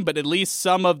game, but at least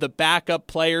some of the backup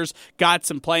players got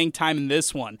some playing time in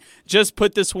this one. Just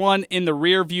put this one in the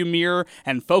rearview mirror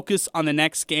and focus on the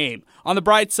next game. On the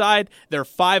bright side, they're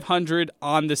 500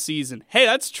 on the season. Hey,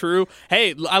 that's true.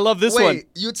 Hey, I love this one.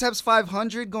 Wait, UTEP's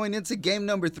 500 going into game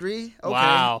number 3? Okay,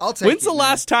 wow. I'll take When's it, the man.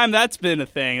 last time that's been a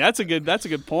thing? That's a good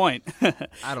point.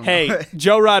 I don't know. Hey,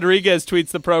 Joe Rodriguez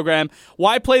tweets the program.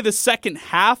 Why play the second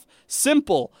half?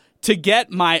 Simple. To get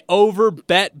my over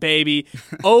bet, baby.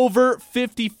 Over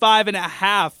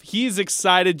 55.5. He's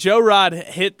excited. Joe Rod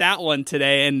hit that one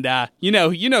today, and you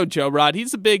know Joe Rod.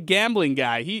 He's a big gambling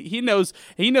guy. He knows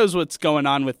what's going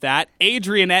on with that.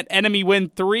 Adrian at Enemy Win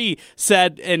 3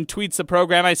 said and tweets the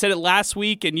program. I said it last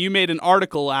week, and you made an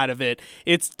article out of it.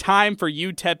 It's time for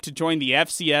UTEP to join the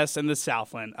FCS and the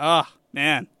Southland. Oh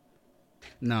man.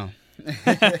 No.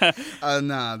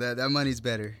 No, that money's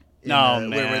better. Man.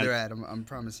 Where they're at, I'm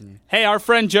promising you. Hey, our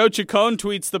friend Joe Chacon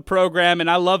tweets the program, and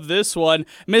I love this one.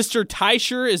 Mr.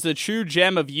 Teicher is the true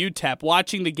gem of UTEP.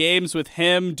 Watching the games with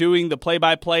him doing the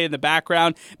play-by-play in the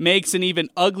background makes an even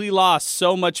ugly loss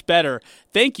so much better.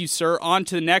 Thank you, sir. On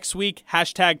to the next week.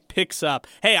 #picks up.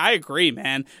 Hey, I agree,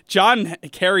 man. John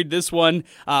carried this one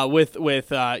with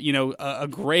a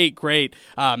great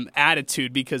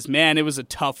attitude because, man, it was a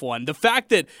tough one. The fact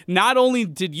that not only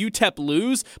did UTEP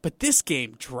lose, but this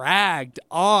game dragged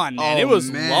on, man. It was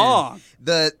long.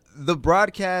 The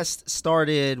broadcast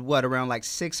started, around like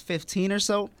 6:15 or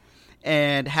so,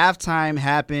 and halftime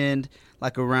happened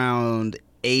like around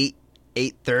 8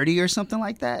 8:30 or something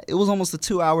like that. It was almost a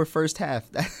 2-hour first half.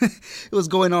 It was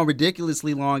going on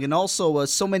ridiculously long, and also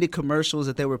so many commercials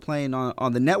that they were playing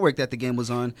on the network that the game was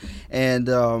on, and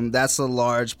that's a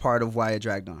large part of why it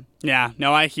dragged on. Yeah,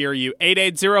 no, I hear you.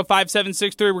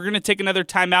 880-5763. We're going to take another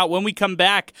timeout. When we come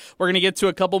back, we're going to get to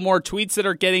a couple more tweets that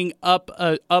are getting up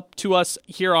to us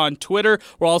here on Twitter.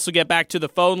 We'll also get back to the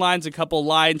phone lines, a couple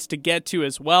lines to get to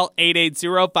as well.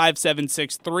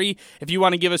 880-5763. If you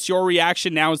want to give us your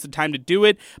reaction, now is the time to do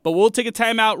it. But we'll take a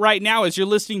timeout right now as you're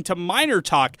listening to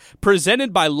MinerTalk,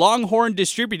 presented by Longhorn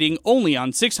Distributing, only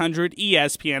on 600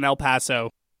 ESPN El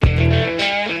Paso.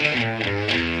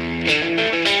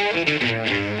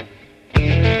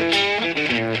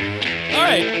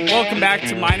 Welcome back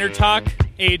to MinerTalk.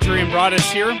 Adrian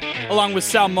Broaddus here, along with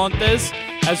Sal Montes,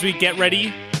 as we get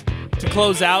ready to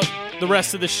close out the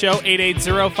rest of the show.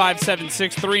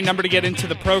 880-5763, number to get into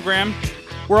the program.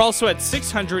 We're also at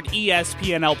 600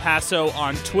 ESPN El Paso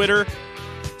on Twitter.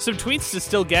 Some tweets to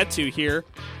still get to here.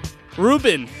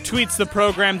 Ruben tweets the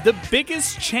program, the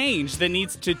biggest change that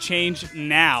needs to change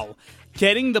now.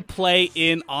 Getting the play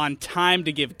in on time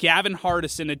to give Gavin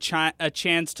Hardison a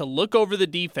chance to look over the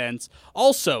defense.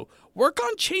 Also, work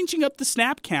on changing up the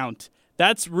snap count.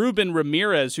 That's Ruben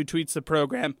Ramirez who tweets the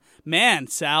program. Man,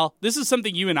 Sal, this is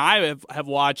something you and I have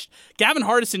watched. Gavin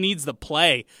Hardison needs the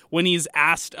play when he's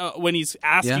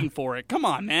asking for it. Come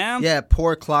on, man. Yeah,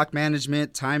 poor clock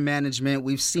management, time management.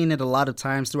 We've seen it a lot of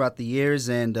times throughout the years,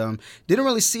 and didn't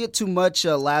really see it too much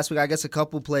last week. I guess a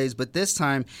couple plays, but this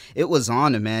time it was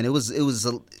on him, man. It was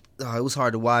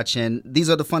hard to watch, and these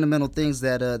are the fundamental things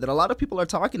that a lot of people are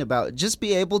talking about. Just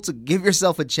be able to give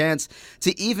yourself a chance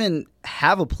to even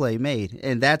have a play made,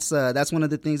 and that's one of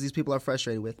the things these people are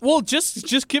frustrated with. Well,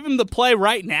 just give him the play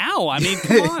right now. I mean,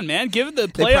 come on, man, give him the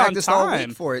play on time. All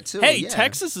week for it too. Hey, yeah.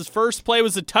 Texas's first play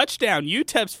was a touchdown.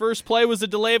 UTEP's first play was a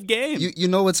delay of game. You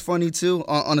know what's funny too?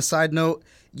 On a side note,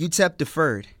 UTEP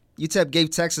deferred. UTEP gave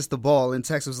Texas the ball, and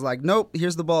Texas was like, "Nope,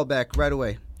 here's the ball back right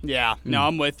away." Yeah, no,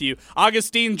 I'm with you.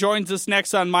 Augustine joins us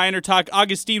next on MinerTalk.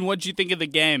 Augustine, what did you think of the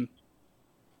game?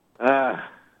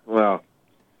 Well,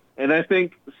 and I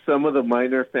think some of the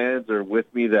Miner fans are with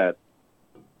me that,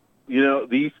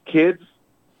 these kids,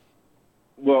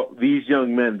 well, these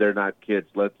young men, they're not kids.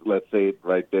 Let's say it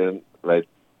right then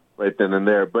and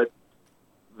there. But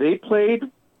they played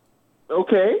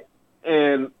okay,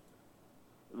 and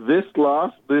this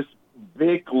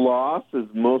big loss is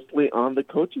mostly on the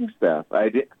coaching staff. I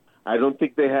don't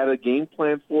think they had a game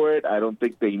plan for it. I don't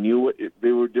think they knew what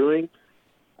they were doing.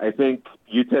 I think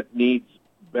UTEP needs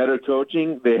better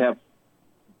coaching. They have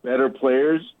better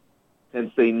players,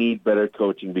 hence they need better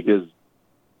coaching, because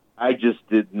I just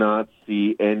did not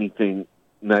see anything,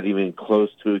 not even close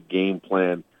to a game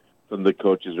plan from the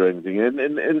coaches or anything.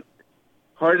 And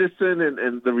Hardison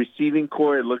and the receiving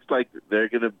core, it looks like they're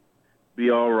going to be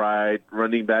all right.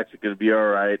 Running backs are going to be all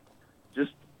right.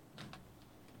 Just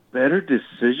better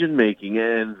decision making,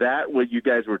 and that what you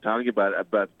guys were talking about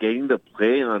getting the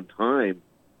play on time.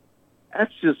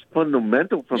 That's just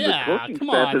fundamental from the coaching come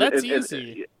staff. On, that's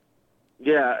easy.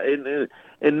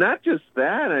 And not just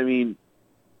that. I mean,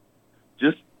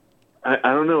 just I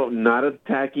don't know, not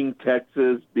attacking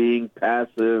Texas, being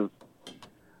passive.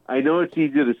 I know it's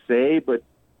easy to say, but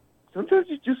sometimes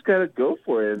you just got to go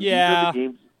for it. And yeah. These are the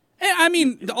games. I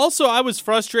mean, also, I was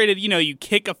frustrated. You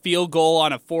kick a field goal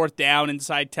on a 4th down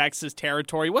inside Texas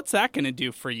territory. What's that going to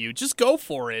do for you? Just go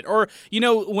for it. Or,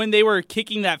 when they were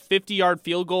kicking that 50-yard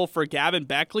field goal for Gavin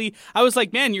Beckley, I was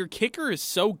like, man, your kicker is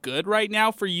so good right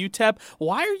now for UTEP.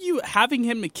 Why are you having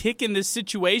him kick in this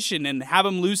situation and have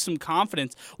him lose some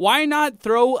confidence? Why not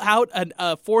throw out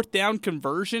a 4th down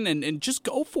conversion and just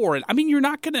go for it? I mean, you're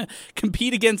not going to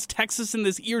compete against Texas in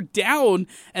this. You're down.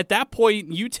 At that point,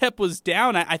 UTEP was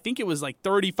down. I think it was like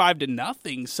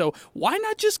 35-0. So why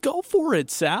not just go for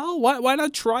it, Sal? Why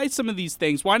not try some of these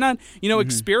things? Why not,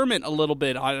 experiment a little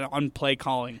bit on play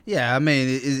calling? Yeah, I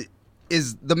mean,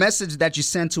 is the message that you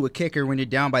send to a kicker when you're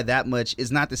down by that much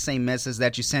is not the same message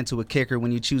that you send to a kicker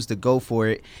when you choose to go for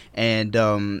it and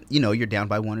you're down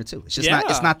by 1 or 2. It's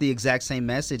just not the exact same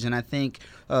message. And I think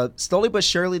slowly but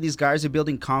surely these guys are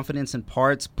building confidence in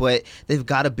parts, but they've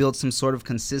got to build some sort of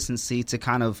consistency to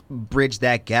kind of bridge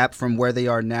that gap from where they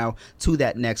are now to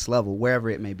that next level, wherever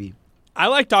it may be. I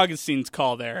liked Augustine's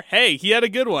call there. Hey, he had a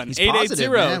good one. He's 880.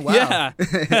 positive, man. Wow. Yeah.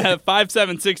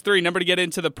 5763, number to get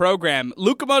into the program.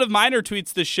 Locomotive Miner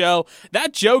tweets the show.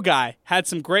 That Joe guy had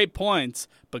some great points,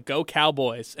 but go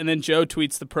Cowboys. And then Joe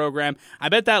tweets the program. I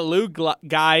bet that Lou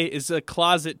guy is a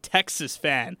closet Texas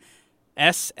fan.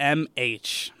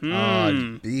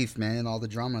 SMH. Beef, man. All the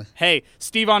drama. Hey,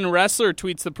 Steve on Wrestler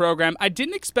tweets the program. I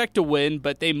didn't expect to win,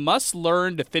 but they must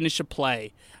learn to finish a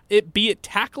play. Be it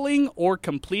tackling or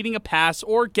completing a pass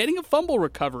or getting a fumble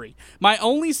recovery. My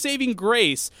only saving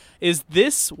grace is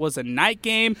this was a night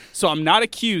game, so I'm not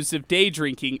accused of day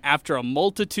drinking after a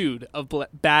multitude of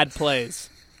bad plays.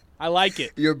 I like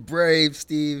it. You're brave,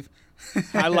 Steve.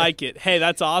 I like it. Hey,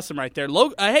 that's awesome right there.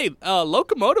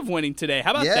 Locomotive winning today.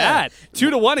 How about that?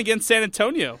 2-1 against San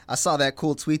Antonio. I saw that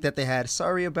cool tweet that they had.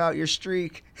 Sorry about your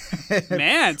streak.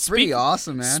 Man, pretty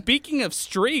awesome, man. Speaking of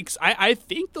streaks, I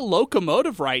think the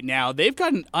Locomotive right now, they've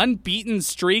got an unbeaten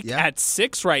streak at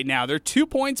 6 right now. They're 2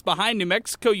 points behind New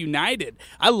Mexico United.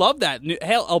 I love that.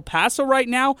 Hell, El Paso right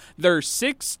now, they're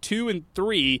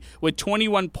 6-2-3 with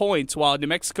 21 points, while New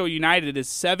Mexico United is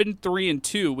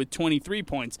 7-3-2 with 23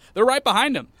 points. They're right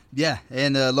behind them. Yeah,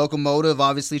 and Locomotive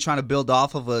obviously trying to build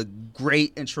off of a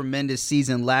great and tremendous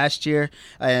season last year.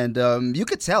 And you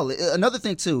could tell. Another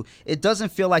thing, too, it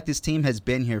doesn't feel like this team has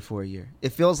been here for a year.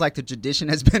 It feels like the tradition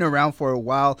has been around for a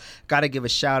while. Got to give a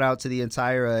shout-out to the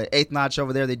entire Eighth Notch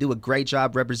over there. They do a great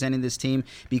job representing this team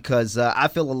because I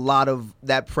feel a lot of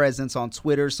that presence on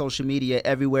Twitter, social media,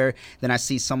 everywhere. Then I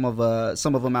see some of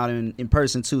them out in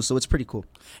person, too, so it's pretty cool.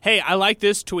 Hey, I like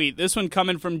this tweet. This one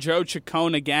coming from Joe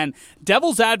Chacon again.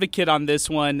 Devil's advocate on this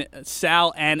one,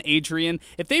 Sal and Adrian.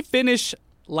 If they finish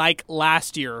like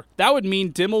last year, that would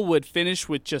mean Dimmel would finish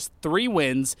with just 3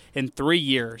 wins in 3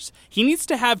 years. He needs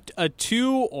to have a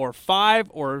 2 or 5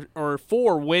 or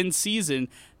 4 win season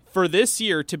for this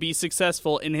year to be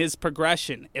successful in his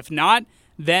progression. If not,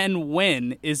 then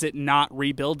when is it not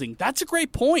rebuilding? That's a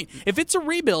great point. If it's a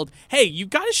rebuild, hey, you've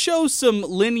got to show some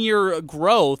linear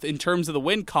growth in terms of the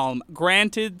win column.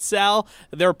 Granted, Sal,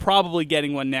 they're probably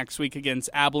getting one next week against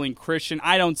Abilene Christian.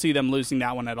 I don't see them losing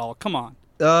that one at all. Come on.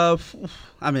 No,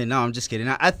 I'm just kidding.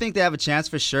 I think they have a chance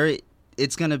for sure.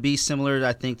 It's going to be similar,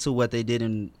 I think, to what they did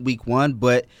in week 1,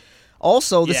 but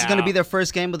also, this is going to be their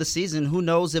first game of the season. Who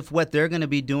knows if what they're going to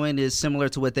be doing is similar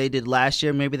to what they did last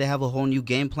year. Maybe they have a whole new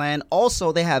game plan.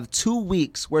 Also, they have 2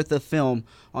 weeks worth of film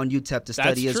on UTEP to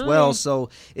study as well. So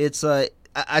it's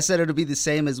I said it'll be the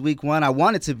same as week 1. I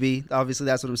want it to be. Obviously,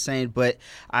 that's what I'm saying. But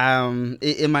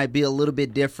it might be a little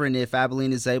bit different if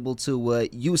Abilene is able to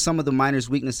use some of the Miners'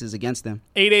 weaknesses against them.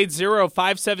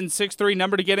 880-5763,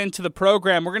 number to get into the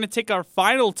program. We're going to take our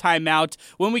final timeout.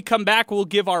 When we come back, we'll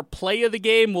give our play of the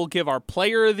game. We'll give our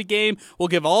player of the game. We'll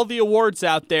give all the awards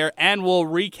out there, and we'll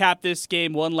recap this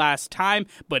game one last time.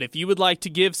 But if you would like to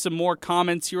give some more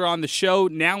comments here on the show,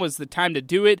 now is the time to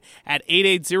do it at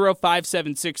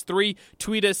 880-5763.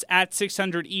 Tweet us at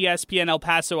 600 ESPN El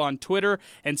Paso on Twitter,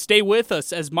 and stay with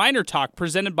us as Miner Talk,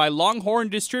 presented by Longhorn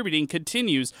Distributing,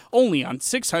 continues only on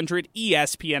 600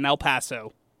 ESPN El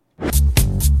Paso.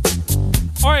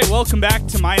 All right, welcome back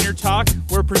to Miner Talk.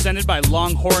 We're presented by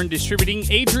Longhorn Distributing.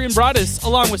 Adrian Broaddus,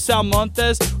 along with Sal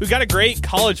Montes. We've got a great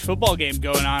college football game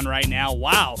going on right now.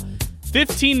 Wow.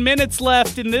 15 minutes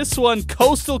left in this one.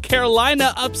 Coastal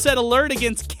Carolina upset alert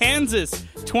against Kansas,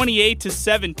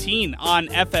 28-17 on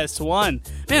FS1.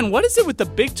 Man, what is it with the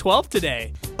Big 12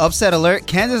 today? Upset alert.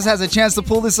 Kansas has a chance to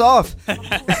pull this off.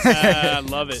 I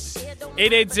love it.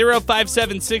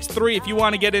 880-5763. If you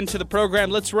want to get into the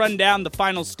program, let's run down the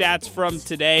final stats from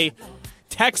today.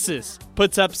 Texas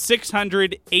puts up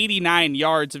 689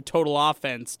 yards of total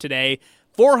offense today,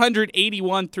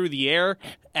 481 through the air,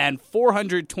 and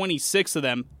 426 of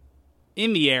them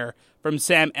in the air from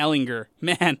Sam Ehlinger.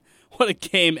 Man, what a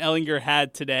game Ehlinger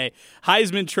had today.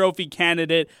 Heisman Trophy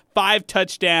candidate, 5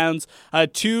 touchdowns, a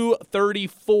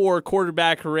 234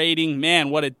 quarterback rating. Man,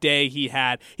 what a day he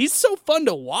had. He's so fun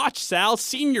to watch, Sal.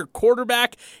 Senior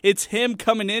quarterback. It's him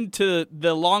coming into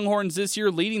the Longhorns this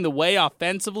year, leading the way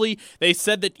offensively. They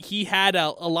said that he had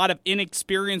a lot of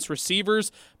inexperienced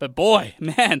receivers, but boy,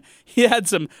 man, he had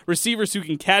some receivers who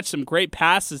can catch some great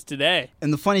passes today.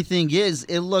 And the funny thing is,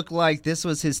 it looked like this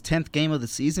was his 10th game of the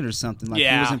season or something. Like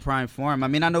he was in prime form. I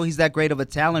mean, I know he's that great of a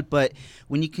talent, but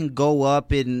when you can go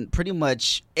up in pretty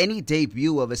much any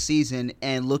debut of a season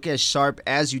and look as sharp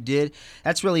as you did,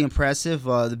 that's really impressive.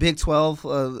 The Big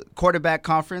 12 quarterback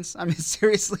conference, I mean,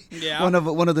 seriously, one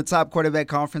of the top quarterback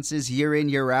conferences year in,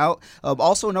 year out.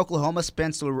 Also in Oklahoma,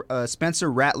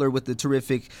 Spencer Rattler with the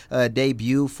terrific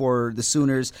debut for the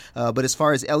Sooners. But as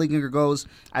far as Ehlinger goes,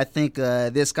 I think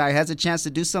this guy has a chance to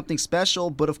do something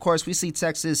special. But, of course, we see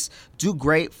Texas do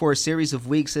great for a series of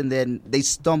weeks, and then they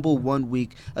stumble one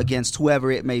week against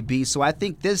whoever it may be. So I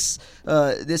think this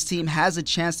team has a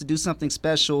chance to do something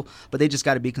special, but they just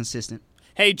got to be consistent.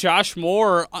 Hey, Josh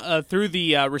Moore, through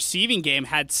the receiving game,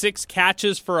 had 6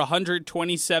 catches for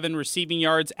 127 receiving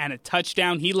yards and a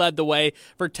touchdown. He led the way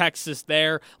for Texas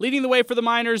there. Leading the way for the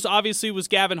Miners, obviously, was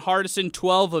Gavin Hardison,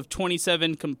 12 of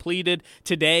 27 completed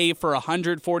today for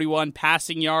 141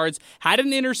 passing yards. Had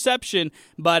an interception,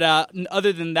 but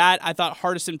other than that, I thought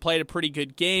Hardison played a pretty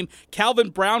good game.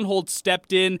 Calvin Brownhold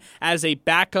stepped in as a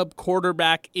backup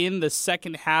quarterback in the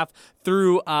second half,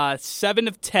 threw 7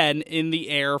 of 10 in the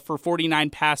air for 49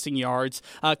 passing yards.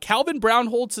 Calvin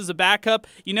Brownholtz as a backup,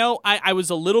 I was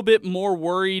a little bit more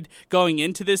worried going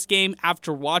into this game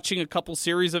after watching a couple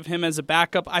series of him as a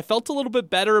backup. I felt a little bit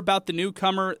better about the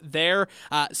newcomer there.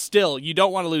 Still, you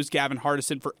don't want to lose Gavin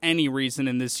Hardison for any reason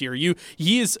in this year.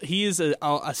 He is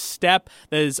a step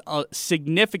that is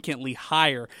significantly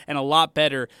higher and a lot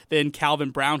better than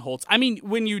Calvin Brownholtz. I mean,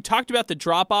 when you talked about the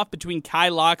drop-off between Kai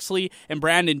Loxley and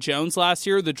Brandon Jones last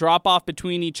year, the drop-off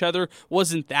between each other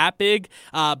wasn't that big,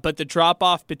 but the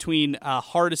drop-off between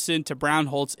Hardison to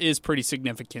Brownholtz is pretty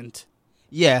significant.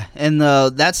 Yeah, and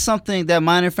that's something that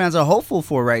Miner fans are hopeful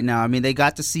for right now. I mean, they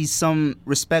got to see some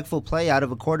respectful play out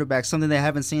of a quarterback, something they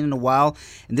haven't seen in a while,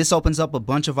 and this opens up a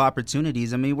bunch of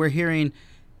opportunities. I mean, we're hearing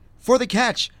for the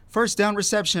catch, first down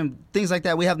reception, things like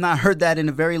that. We have not heard that in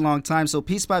a very long time. So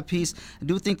piece by piece, I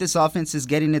do think this offense is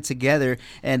getting it together.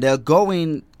 And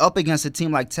going up against a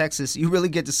team like Texas, you really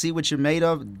get to see what you're made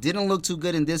of. Didn't look too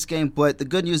good in this game, but the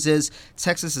good news is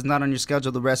Texas is not on your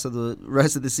schedule the rest of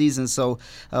the season. So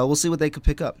we'll see what they could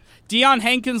pick up. Deion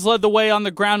Hankins led the way on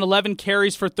the ground, 11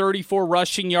 carries for 34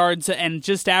 rushing yards and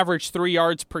just averaged 3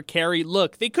 yards per carry.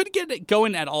 Look, they couldn't get it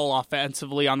going at all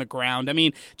offensively on the ground. I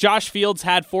mean, Josh Fields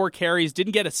had 4 carries,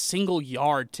 didn't get a single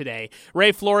yard today.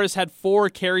 Ray Flores had 4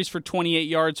 carries for 28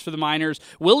 yards for the Miners.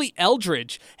 Willie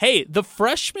Eldridge, hey, the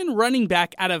freshman running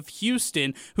back out of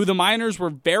Houston, who the Miners were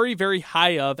very, very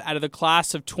high of out of the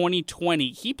class of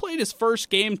 2020. He played his first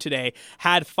game today,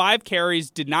 had 5 carries,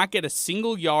 did not get a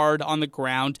single yard on the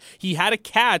ground. He had a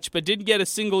catch, but didn't get a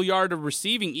single yard of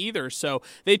receiving either. So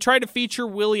they tried to feature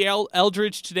Willie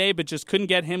Eldridge today, but just couldn't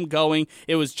get him going.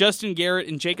 It was Justin Garrett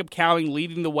and Jacob Cowing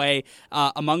leading the way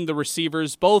among the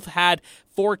receivers. Both had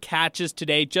 4 catches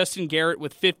today. Justin Garrett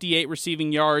with 58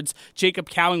 receiving yards, Jacob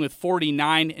Cowing with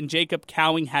 49, and Jacob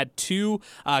Cowing had 2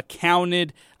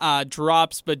 counted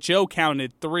drops, but Joe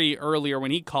counted 3 earlier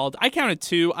when he called. I counted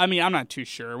 2. I mean, I'm not too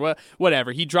sure.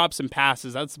 Whatever. He dropped some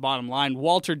passes. That's the bottom line.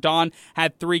 Walter Don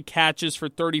had 3 catches for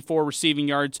 34 receiving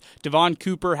yards. Devon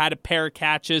Cooper had a pair of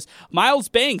catches. Miles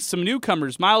Banks, some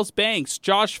newcomers. Miles Banks,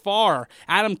 Josh Farr,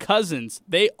 Adam Cousins.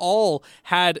 They all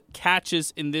had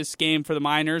catches in this game for the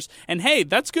Miners. And hey,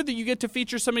 that's good that you get to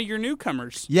feature some of your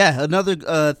newcomers. Yeah,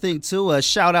 another thing too,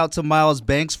 shout out to Miles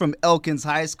Banks from Elkins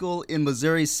High School in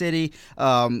Missouri City.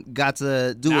 Got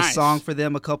to do a song for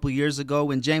them a couple years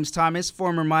ago. And James Thomas,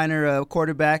 former Miner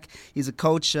quarterback, he's a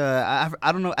coach. I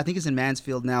don't know, I think he's in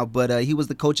Mansfield now, but he was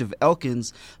the coach of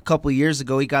Elkins a couple years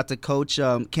ago. He got to coach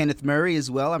Kenneth Murray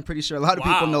as well. I'm pretty sure a lot of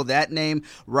people know that name.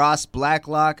 Ross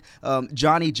Blacklock,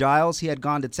 Johnny Giles, he had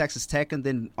gone to Texas Tech and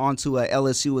then on to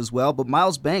LSU as well. But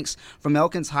Miles Banks from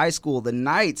Elkins High School, the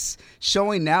Knights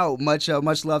showing now much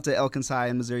love to Elkins High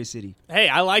in Missouri City. Hey,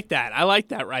 I like that. I like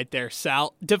that right there,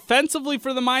 Sal. Defensively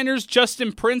for the Miners,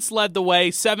 Justin Prince led the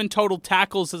way, 7 total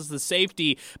tackles as the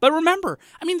safety. But remember,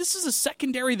 I mean, this is a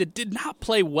secondary that did not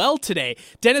play well today.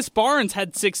 Dennis Barnes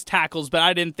had 6 tackles, but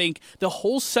I didn't think the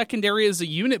whole secondary as a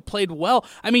unit played well.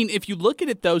 I mean, if you look at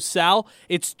it though, Sal,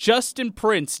 it's Justin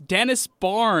Prince, Dennis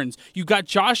Barnes, you got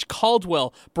Josh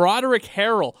Caldwell, Broderick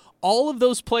Harrell, all of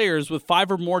those players with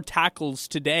 5 or more tackles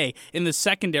today in the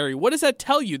secondary. What does that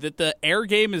tell you? That the air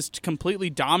game is completely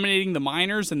dominating the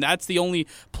Miners and that's the only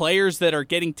players that are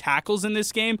getting tackles in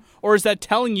this game? Or is that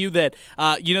telling you that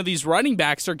these running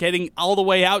backs are getting all the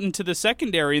way out into the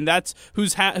secondary and that's who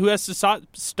has to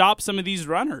stop some of these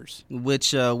runners?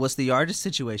 Which what's the yardage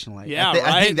situation like? Yeah,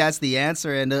 I think that's the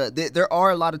answer. And there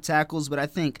are a lot of tackles, but I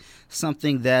think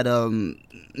something that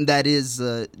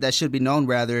that should be known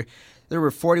rather. There were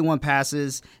 41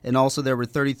 passes, and also there were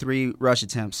 33 rush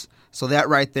attempts. So that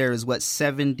right there is,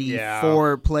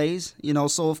 74 plays?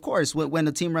 So of course, when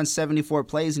the team runs 74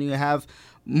 plays and you have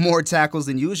more tackles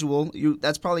than usual,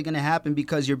 that's probably going to happen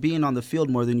because you're being on the field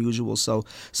more than usual. So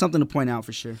something to point out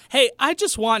for sure. Hey, I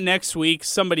just want next week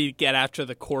somebody to get after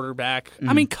the quarterback. Mm-hmm.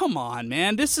 I mean, come on,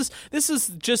 man. This has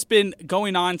just been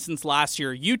going on since last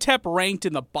year. UTEP ranked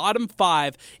in the bottom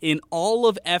 5 in all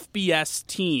of FBS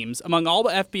teams, among all the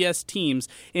FBS teams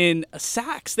in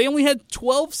sacks. They only had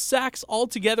 12 sacks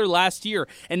altogether last year,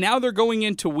 and now they're going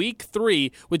into week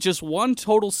 3 with just 1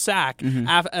 total sack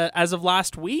as of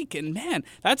last week. And man,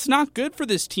 That's not good for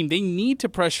this team. They need to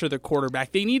pressure the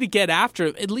quarterback. They need to get after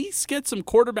it, at least get some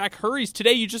quarterback hurries.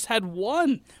 Today, you just had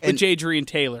one with Adrian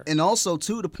Taylor. And also,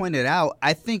 too, to point it out,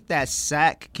 I think that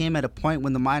sack came at a point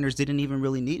when the Miners didn't even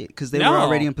really need it because they were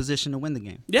already in position to win the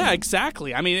game. Yeah,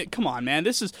 exactly. I mean, come on, man.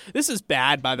 This is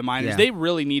bad by the Miners. Yeah. They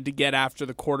really need to get after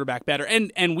the quarterback better.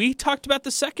 And we talked about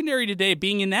the secondary today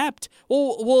being inept.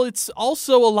 Well, it's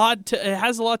also it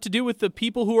has a lot to do with the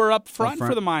people who are up front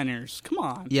for the Miners. Come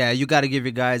on. Yeah, you got to give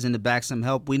your guys in the back some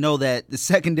help. We know that the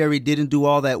secondary didn't do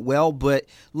all that well, but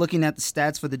looking at the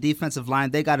stats for the defensive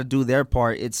line, they got to do their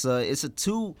part. It's a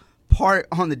two-part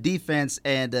on the defense,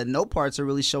 and no parts are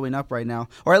really showing up right now,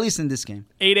 or at least in this game.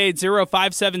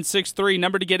 880-5763,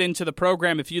 number to get into the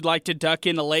program if you'd like to duck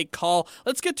in a late call.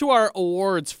 Let's get to our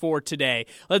awards for today.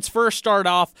 Let's first start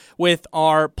off with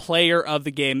our player of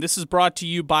the game. This is brought to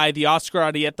you by the Oscar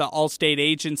Arieta Allstate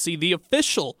Agency, the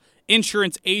official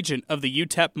insurance agent of the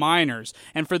UTEP Miners.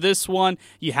 And for this one,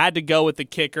 you had to go with the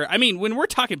kicker. I mean, when we're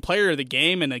talking player of the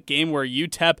game in a game where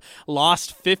UTEP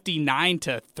lost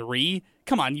 59-3,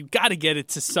 come on, you got to get it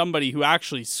to somebody who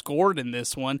actually scored in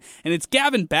this one, and it's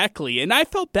Gavin Beckley. And I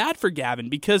felt bad for Gavin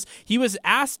because he was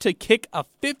asked to kick a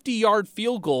 50-yard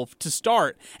field goal to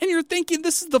start. And you're thinking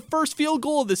this is the first field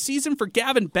goal of the season for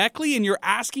Gavin Beckley, and you're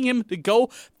asking him to go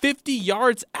 50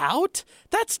 yards out?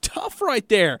 That's tough right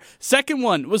there. Second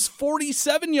one was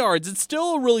 47 yards. It's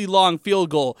still a really long field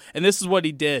goal, and this is what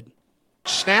he did.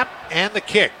 Snap and the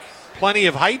kick. Plenty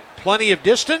of height, plenty of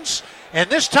distance, and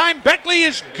this time Beckley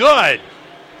is good.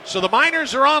 So the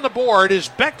Miners are on the board as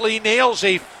Beckley nails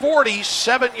a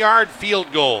 47-yard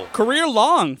field goal.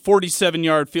 Career-long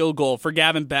 47-yard field goal for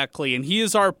Gavin Beckley, and he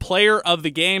is our player of the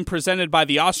game presented by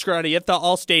the Oscar Arieta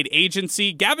Allstate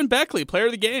Agency. Gavin Beckley, player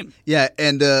of the game. Yeah,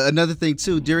 and another thing,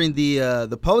 too, during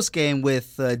the post-game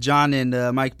with John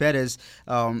and Mike Perez,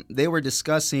 they were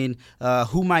discussing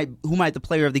who might the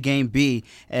player of the game be,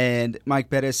 and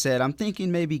Mike Perez said, I'm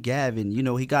thinking maybe Gavin. You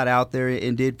know, he got out there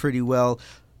and did pretty well.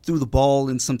 Threw the ball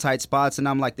in some tight spots, and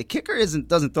I'm like, the kicker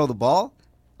doesn't throw the ball.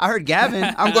 I heard Gavin.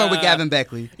 I'm going with Gavin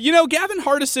Beckley. You know, Gavin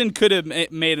Hardison could have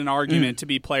made an argument to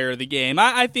be player of the game.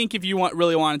 I think if you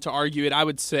really wanted to argue it, I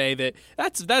would say that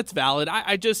that's valid.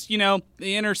 I just, you know,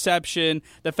 the interception,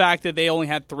 the fact that they only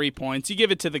had 3 points, you give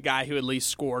it to the guy who at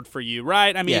least scored for you,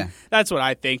 right? I mean, That's what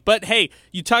I think. But, hey,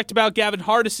 you talked about Gavin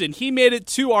Hardison. He made it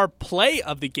to our play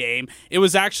of the game. It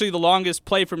was actually the longest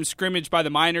play from scrimmage by the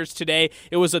Miners today.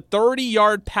 It was a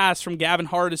 30-yard pass from Gavin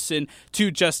Hardison to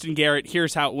Justin Garrett.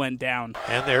 Here's how it went down.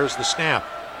 And there's the snap.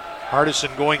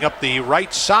 Hardison going up the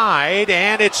right side,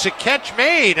 and it's a catch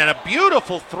made, and a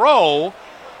beautiful throw.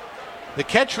 The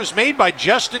catch was made by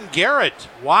Justin Garrett.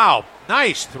 Wow,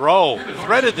 nice throw.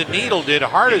 Threaded the needle, did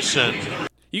Hardison.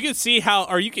 You could see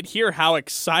you could hear how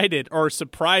excited, or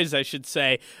surprised, I should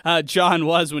say, John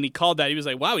was when he called that. He was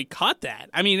like, wow, he caught that.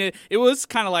 I mean, it was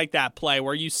kind of like that play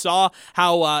where you saw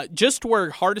how just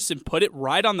where Hardison put it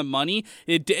right on the money,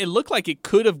 it looked like it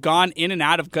could have gone in and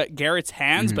out of Garrett's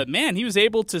hands, but man, he was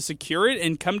able to secure it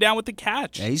and come down with the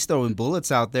catch. Yeah, he's throwing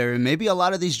bullets out there, and maybe a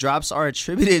lot of these drops are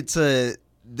attributed to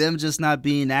them just not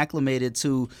being acclimated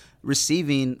to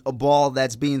receiving a ball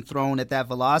that's being thrown at that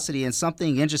velocity. And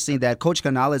something interesting that Coach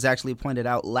Canales actually pointed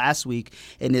out last week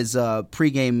in his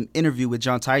pregame interview with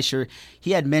John Teicher,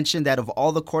 he had mentioned that of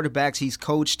all the quarterbacks he's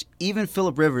coached, even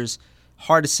Phillip Rivers,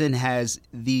 Hardison has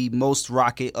the most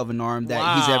rocket of an arm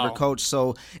that he's ever coached.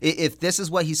 So if this is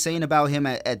what he's saying about him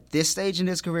at this stage in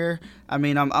his career, I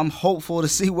mean, I'm hopeful to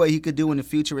see what he could do in the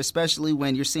future, especially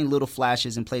when you're seeing little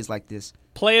flashes in plays like this.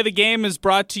 Play of the game is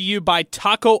brought to you by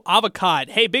Taco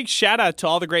Avocado. Hey, big shout out to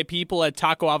all the great people at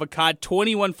Taco Avocado,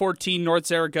 2114 North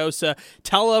Zaragoza.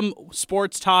 Tell them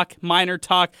Sports Talk, Miner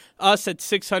Talk, us at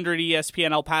 600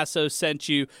 ESPN El Paso sent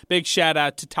you. Big shout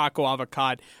out to Taco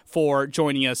Avocado for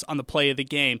joining us on the play of the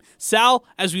game. Sal,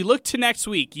 as we look to next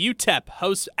week, UTEP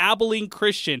hosts Abilene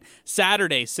Christian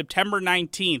Saturday, September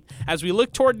 19th. As we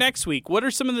look toward next week, what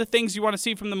are some of the things you want to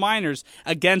see from the Miners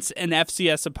against an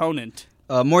FCS opponent?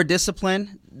 More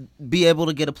discipline, be able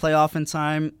to get a playoff in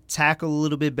time, tackle a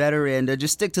little bit better, and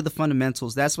just stick to the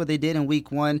fundamentals. That's what they did in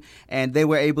week one, and they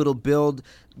were able to build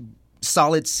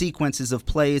solid sequences of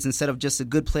plays instead of just a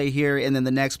good play here and then the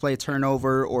next play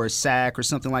turnover or a sack or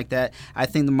something like that. I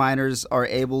think the Miners are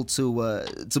able to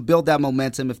build that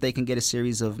momentum if they can get a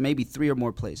series of maybe 3 or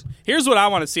more plays. Here's what I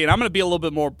want to see, and I'm going to be a little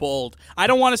bit more bold. I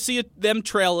don't want to see them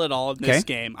trail at all in this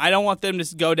game. I don't want them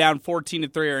to go down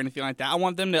 14-3 or anything like that. I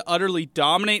want them to utterly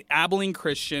dominate Abilene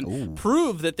Christian,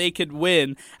 prove that they could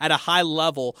win at a high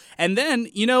level, and then,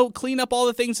 clean up all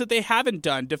the things that they haven't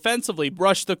done defensively,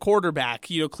 rush the quarterback,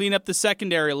 clean up the the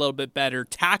secondary a little bit better.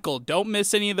 Tackle. Don't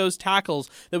miss any of those tackles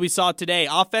that we saw today.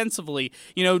 Offensively,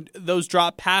 those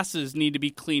drop passes need to be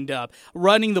cleaned up.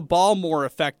 Running the ball more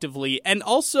effectively, and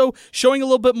also showing a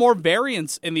little bit more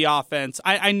variance in the offense.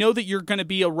 I know that you're going to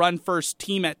be a run-first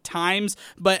team at times,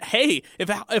 but hey, if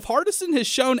Hardison has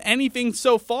shown anything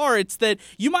so far, it's that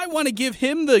you might want to give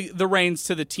him the reins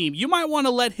to the team. You might want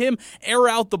to let him air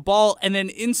out the ball and then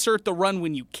insert the run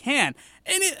when you can.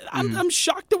 And I'm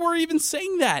shocked that we're even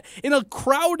saying that in a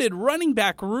crowded running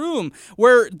back room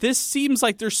where this seems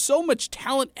like there's so much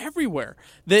talent everywhere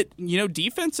that,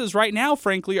 defenses right now,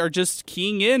 frankly, are just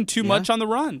keying in too much on the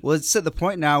run. Well, it's to the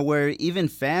point now where even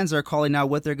fans are calling out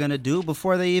what they're going to do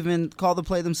before they even call the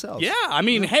play themselves. Yeah, I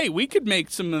mean, hey, we could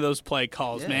make some of those play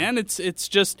calls, man.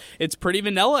 It's pretty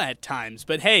vanilla at times.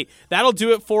 But hey, that'll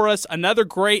do it for us. Another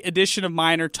great edition of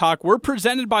Miner Talk. We're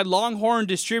presented by Longhorn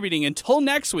Distributing. Until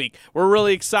next week, we're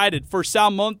really excited. For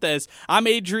Sal Montes, I'm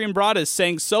Adrian Broaddus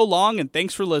saying so long and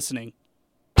thanks for listening.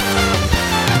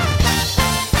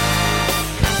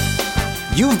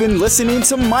 You've been listening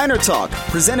to Miner Talk,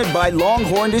 presented by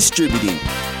Longhorn Distributing.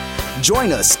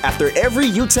 Join us after every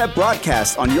UTEP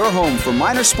broadcast on your home for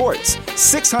Miner Sports,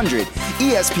 600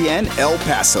 ESPN El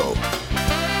Paso.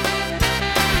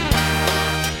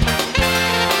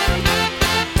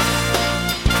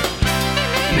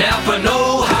 Napa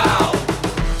know-how.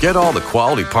 Get all the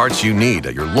quality parts you need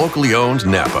at your locally owned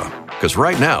Napa. Because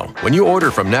right now, when you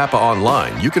order from Napa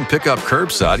online, you can pick up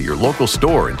curbside at your local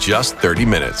store in just 30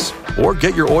 minutes. Or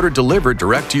get your order delivered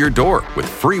direct to your door with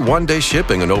free one-day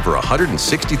shipping on over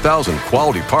 160,000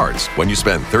 quality parts when you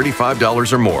spend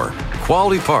 $35 or more.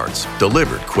 Quality parts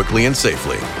delivered quickly and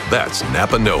safely. That's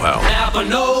Napa know-how. Napa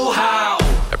know-how.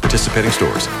 At participating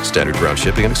stores, standard ground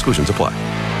shipping and exclusions apply.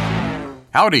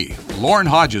 Howdy, Lauren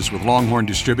Hodges with Longhorn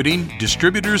Distributing,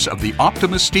 distributors of the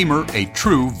Optima Steamer, a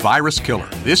true virus killer.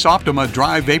 This Optima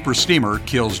dry vapor steamer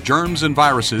kills germs and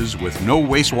viruses with no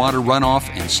wastewater runoff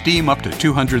and steam up to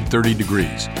 230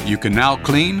 degrees. You can now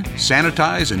clean,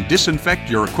 sanitize, and disinfect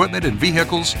your equipment and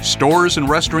vehicles, stores, and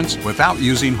restaurants without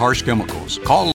using harsh chemicals. Call